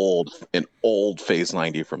old Phase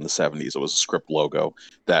 90 from the 70s. It was a script logo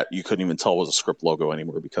that you couldn't even tell was a script logo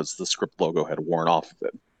anymore because the script logo had worn off of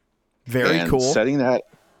it. Very cool. Setting that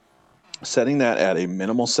at a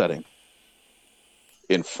minimal setting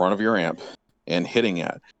in front of your amp and hitting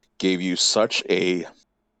it gave you such a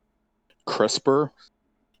crisper,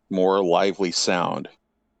 more lively sound.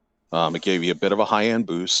 It gave you a bit of a high-end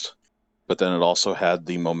boost, but then it also had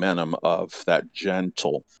the momentum of that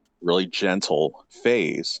really gentle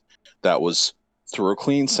phase that was, through a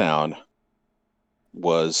clean sound,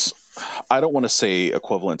 was, I don't want to say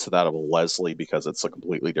equivalent to that of a Leslie because it's a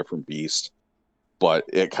completely different beast, but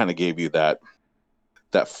it kind of gave you that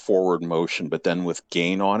forward motion. But then with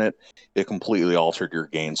gain on it, it completely altered your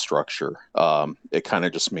gain structure. It kind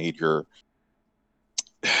of just made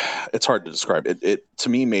it's hard to describe. It to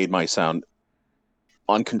me made my sound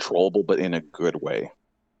uncontrollable, but in a good way.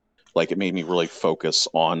 Like, it made me really focus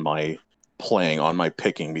on my playing, on my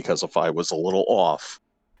picking, because if I was a little off,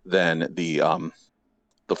 then the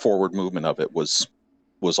forward movement of it was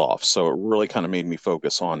off. So it really kind of made me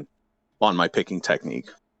focus on my picking technique.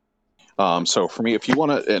 So for me, if you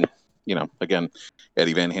want to, and again,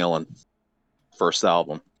 Eddie Van Halen, first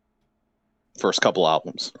couple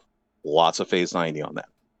albums, lots of Phase 90 on that,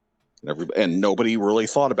 and nobody really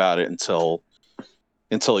thought about it until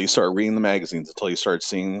you start reading the magazines, until you start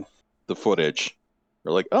seeing the footage.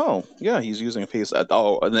 You're like, oh yeah, he's using a Phase.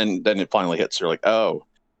 Oh, and then it finally hits. You're like, oh,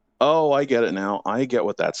 I get it now. I get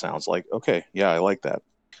what that sounds like. Okay, yeah, I like that.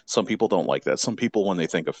 Some people don't like that. Some people, when they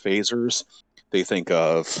think of phasers, they think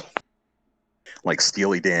of like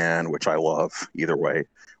Steely Dan, which I love either way,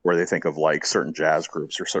 or they think of like certain jazz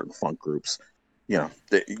groups or certain funk groups. Yeah,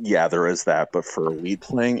 there is that. But for lead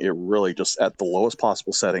playing, it really just, at the lowest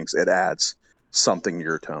possible settings, it adds something to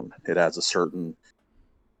your tone. It adds a certain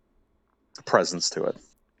presence to it.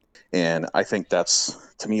 And I think that's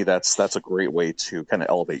a great way to kind of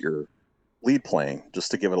elevate your lead playing,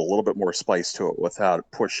 just to give it a little bit more spice to it without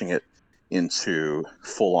pushing it into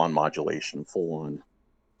full-on modulation, full-on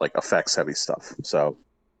like effects heavy stuff. So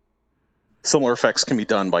similar effects can be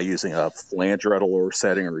done by using a flanger at a lower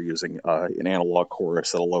setting or using an analog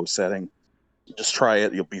chorus at a low setting. Just try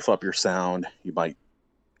it. You'll beef up your sound. You might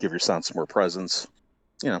give your sound some more presence.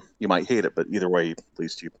 You might hate it, but either way, at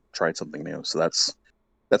least you tried something new. So that's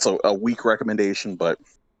a weak recommendation, but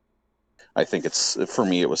I think for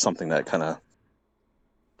me, it was something that kind of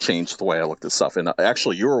changed the way I looked at stuff. And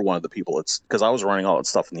actually, you were one of the people. It's because I was running all that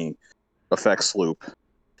stuff in the effects loop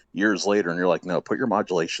years later, and you're like, no, put your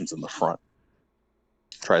modulations in the front.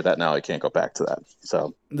 Try that now. I can't go back to that.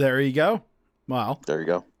 So there you go. Wow. There you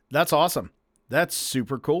go. That's awesome. That's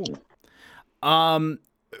super cool.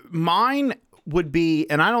 Mine would be,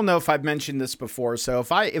 and I don't know if I've mentioned this before, so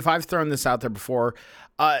if I've thrown this out there before,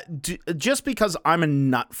 just because I'm a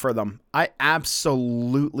nut for them, I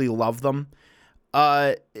absolutely love them.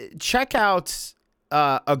 Check out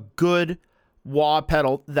a good wah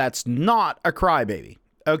pedal that's not a crybaby.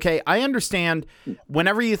 Okay, I understand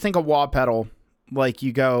whenever you think of wah pedal, like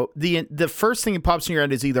you go, the first thing that pops in your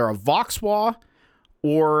head is either a Vox wah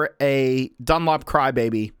or a Dunlop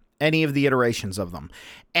crybaby, any of the iterations of them.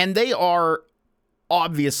 And they are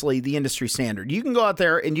obviously the industry standard. You can go out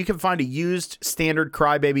there and you can find a used standard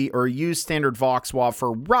crybaby or a used standard Vox wah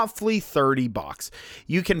for roughly $30.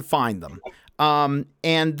 You can find them.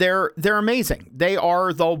 And they're amazing. They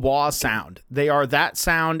are the wah sound. They are that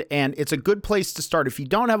sound, and it's a good place to start. If you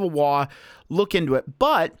don't have a wah, look into it.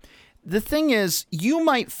 But the thing is, you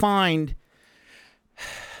might find,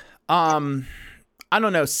 I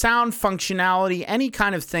don't know, sound functionality, any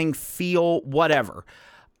kind of thing, feel, whatever.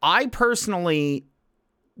 I personally,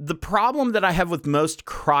 the problem that I have with most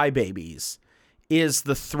crybabies is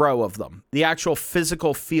the throw of them, the actual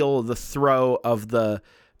physical feel of the throw of the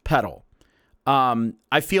pedal.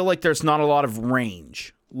 I feel like there's not a lot of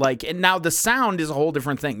range. And now the sound is a whole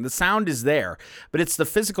different thing. The sound is there, but it's the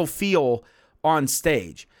physical feel on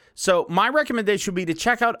stage. So my recommendation would be to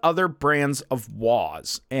check out other brands of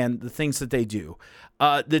wahs and the things that they do.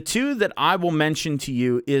 The two that I will mention to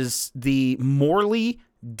you is the Morley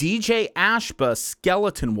DJ Ashba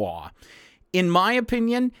Skeleton Wah. In my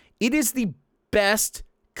opinion, it is the best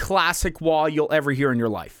classic wah you'll ever hear in your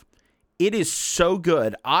life. It is so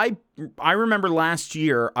good. I remember last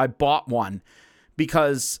year I bought one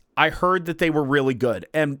because I heard that they were really good.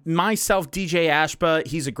 And myself, DJ Ashba,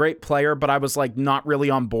 he's a great player, but I was like not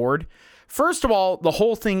really on board. First of all, the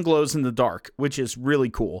whole thing glows in the dark, which is really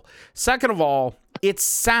cool. Second of all, it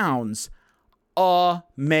sounds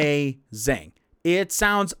amazing. It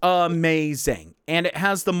sounds amazing. And it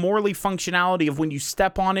has the Morley functionality of when you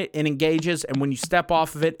step on it, it engages, and when you step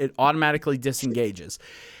off of it, it automatically disengages.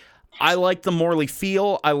 I like the Morley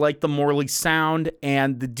feel. I like the Morley sound.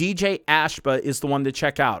 And the DJ Ashba is the one to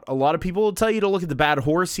check out. A lot of people will tell you to look at the Bad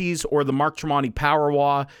Horsies or the Mark Tremonti Power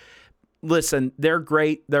Wah. Listen, they're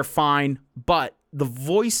great. They're fine. But the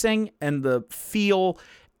voicing and the feel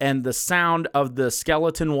and the sound of the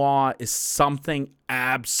Skeleton Wah is something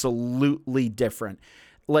absolutely different.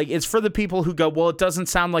 Like, it's for the people who go, well, it doesn't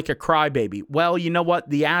sound like a crybaby. Well, you know what?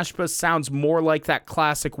 The Ashba sounds more like that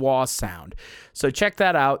classic wah sound. So check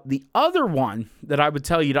that out. The other one that I would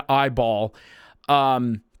tell you to eyeball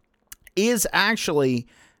is actually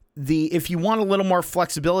if you want a little more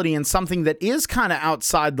flexibility and something that is kind of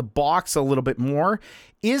outside the box a little bit more,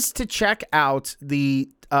 is to check out the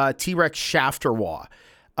T-Rex Shafter Wah,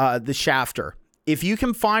 the Shafter. If you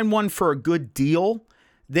can find one for a good deal,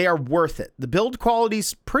 they are worth it. The build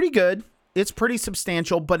quality's pretty good. It's pretty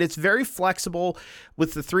substantial, but it's very flexible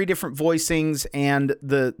with the 3 different voicings and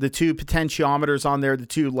the 2 potentiometers on there, the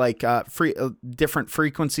 2 different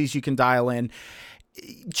frequencies you can dial in.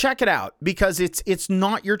 Check it out, because it's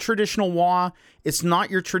not your traditional wah, it's not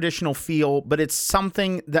your traditional feel, but it's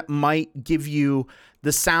something that might give you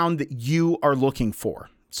the sound that you are looking for.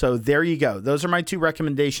 So there you go. Those are my 2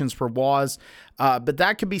 recommendations for wahs. But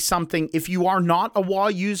that could be something, if you are not a wah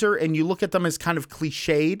user and you look at them as kind of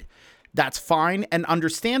cliched, that's fine and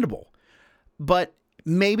understandable. But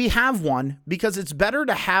maybe have one, because it's better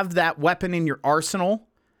to have that weapon in your arsenal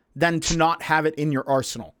than to not have it in your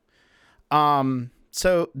arsenal.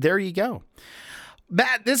 So there you go.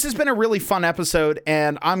 Matt, this has been a really fun episode,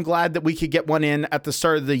 and I'm glad that we could get one in at the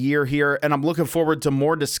start of the year here, and I'm looking forward to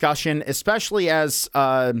more discussion, especially as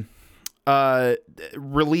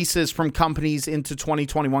releases from companies into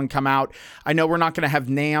 2021 come out. I know we're not going to have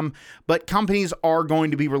NAMM, but companies are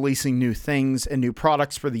going to be releasing new things and new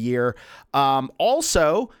products for the year.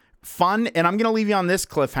 Also, fun, and I'm going to leave you on this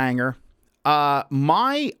cliffhanger.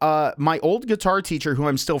 My old guitar teacher, who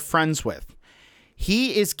I'm still friends with,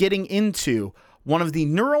 he is getting into one of the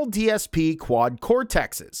Neural DSP Quad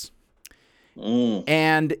Cortexes.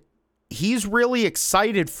 And he's really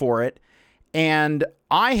excited for it. And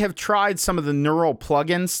I have tried some of the Neural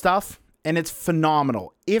plugin stuff, and it's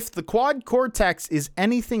phenomenal. If the Quad Cortex is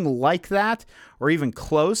anything like that, or even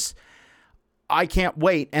close, I can't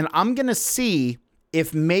wait. And I'm going to see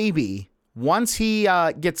if maybe once he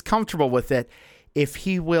gets comfortable with it, if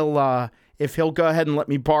he'll go ahead and let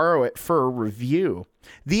me borrow it for a review.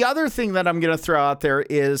 The other thing that I'm going to throw out there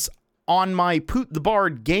is on my Poot the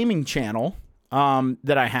Bard gaming channel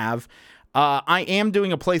that I have, I am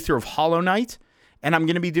doing a playthrough of Hollow Knight, and I'm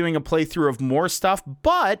going to be doing a playthrough of more stuff.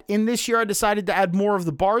 But in this year, I decided to add more of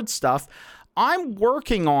the Bard stuff. I'm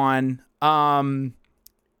working on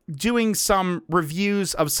doing some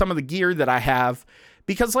reviews of some of the gear that I have,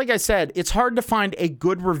 because like I said, it's hard to find a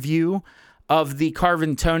good review of the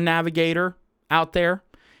Carvin Tone Navigator out there.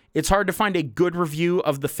 It's hard to find a good review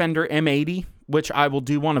of the Fender M80, which I will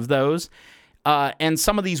do one of those. And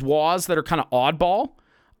some of these wahs that are kind of oddball,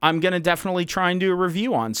 I'm going to definitely try and do a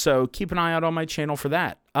review on. So keep an eye out on my channel for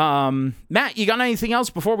that. Matt, you got anything else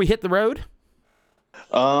before we hit the road?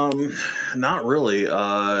 Not really.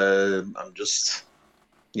 I'm just,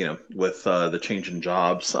 with the change in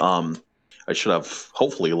jobs, I should have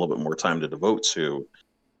hopefully a little bit more time to devote to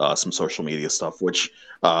some social media stuff, which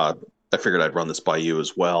I figured I'd run this by you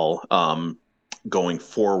as well. Going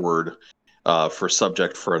forward, for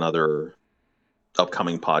subject for another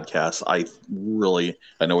upcoming podcast, I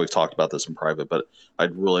know we've talked about this in private, but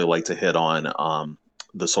I'd really like to hit on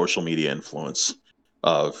the social media influence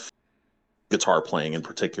of guitar playing in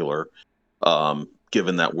particular,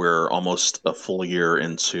 given that we're almost a full year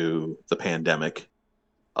into the pandemic.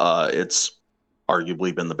 It's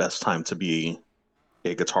arguably been the best time to be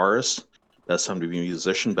a guitarist, best time to be a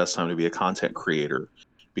musician, best time to be a content creator,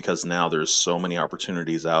 because now there's so many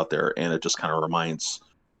opportunities out there, and it just kind of reminds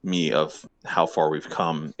me of how far we've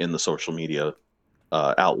come in the social media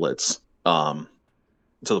outlets, to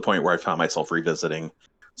the point where I found myself revisiting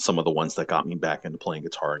some of the ones that got me back into playing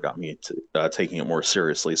guitar and got me to taking it more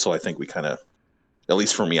seriously. So I think we kind of, at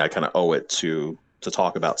least for me, I kind of owe it to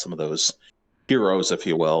talk about some of those heroes, if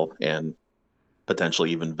you will, and potentially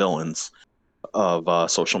even villains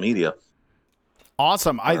social media.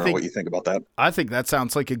 Awesome. I don't know what you think about that. I think that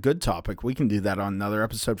sounds like a good topic. We can do that on another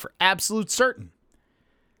episode for absolute certain.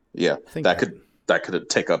 Yeah, that could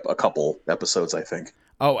take up a couple episodes, I think.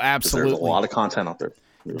 Oh, absolutely. There's a lot of content out there.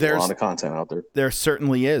 There's a lot of content out there. There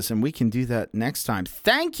certainly is, and we can do that next time.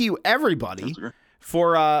 Thank you, everybody,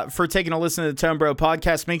 for taking a listen to the Tone Bro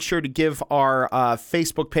Podcast. Make sure to give our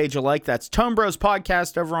Facebook page a like. That's Tone Bros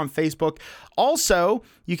Podcast over on Facebook. Also,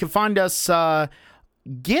 you can find us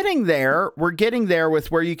getting there. We're getting there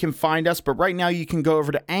with where you can find us, but right now you can go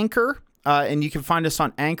over to Anchor. And you can find us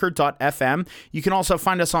on anchor.fm. You can also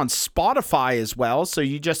find us on Spotify as well. So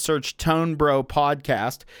you just search Tone Bro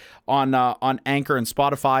Podcast on Anchor and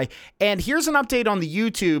Spotify. And here's an update on the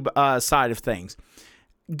YouTube side of things.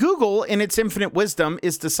 Google, in its infinite wisdom,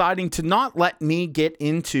 is deciding to not let me get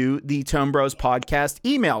into the Tone Bros Podcast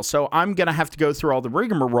email. So I'm going to have to go through all the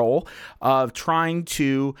rigmarole of trying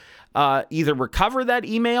to either recover that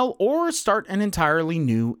email or start an entirely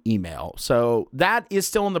new email. So that is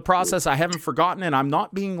still in the process. I haven't forgotten, and I'm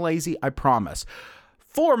not being lazy, I promise.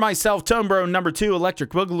 For myself, Tone Bro number 2,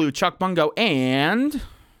 Electric Boogaloo, Chuck Bungo, and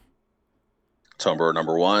Tone Bro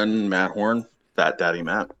number 1, Matt Horn, Fat Daddy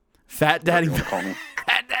Matt. Fat Daddy Matt.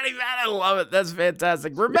 Fat Daddy Matt, I love it. That's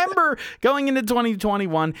fantastic. Remember, going into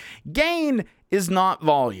 2021, gain is not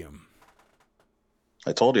volume.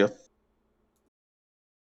 I told you.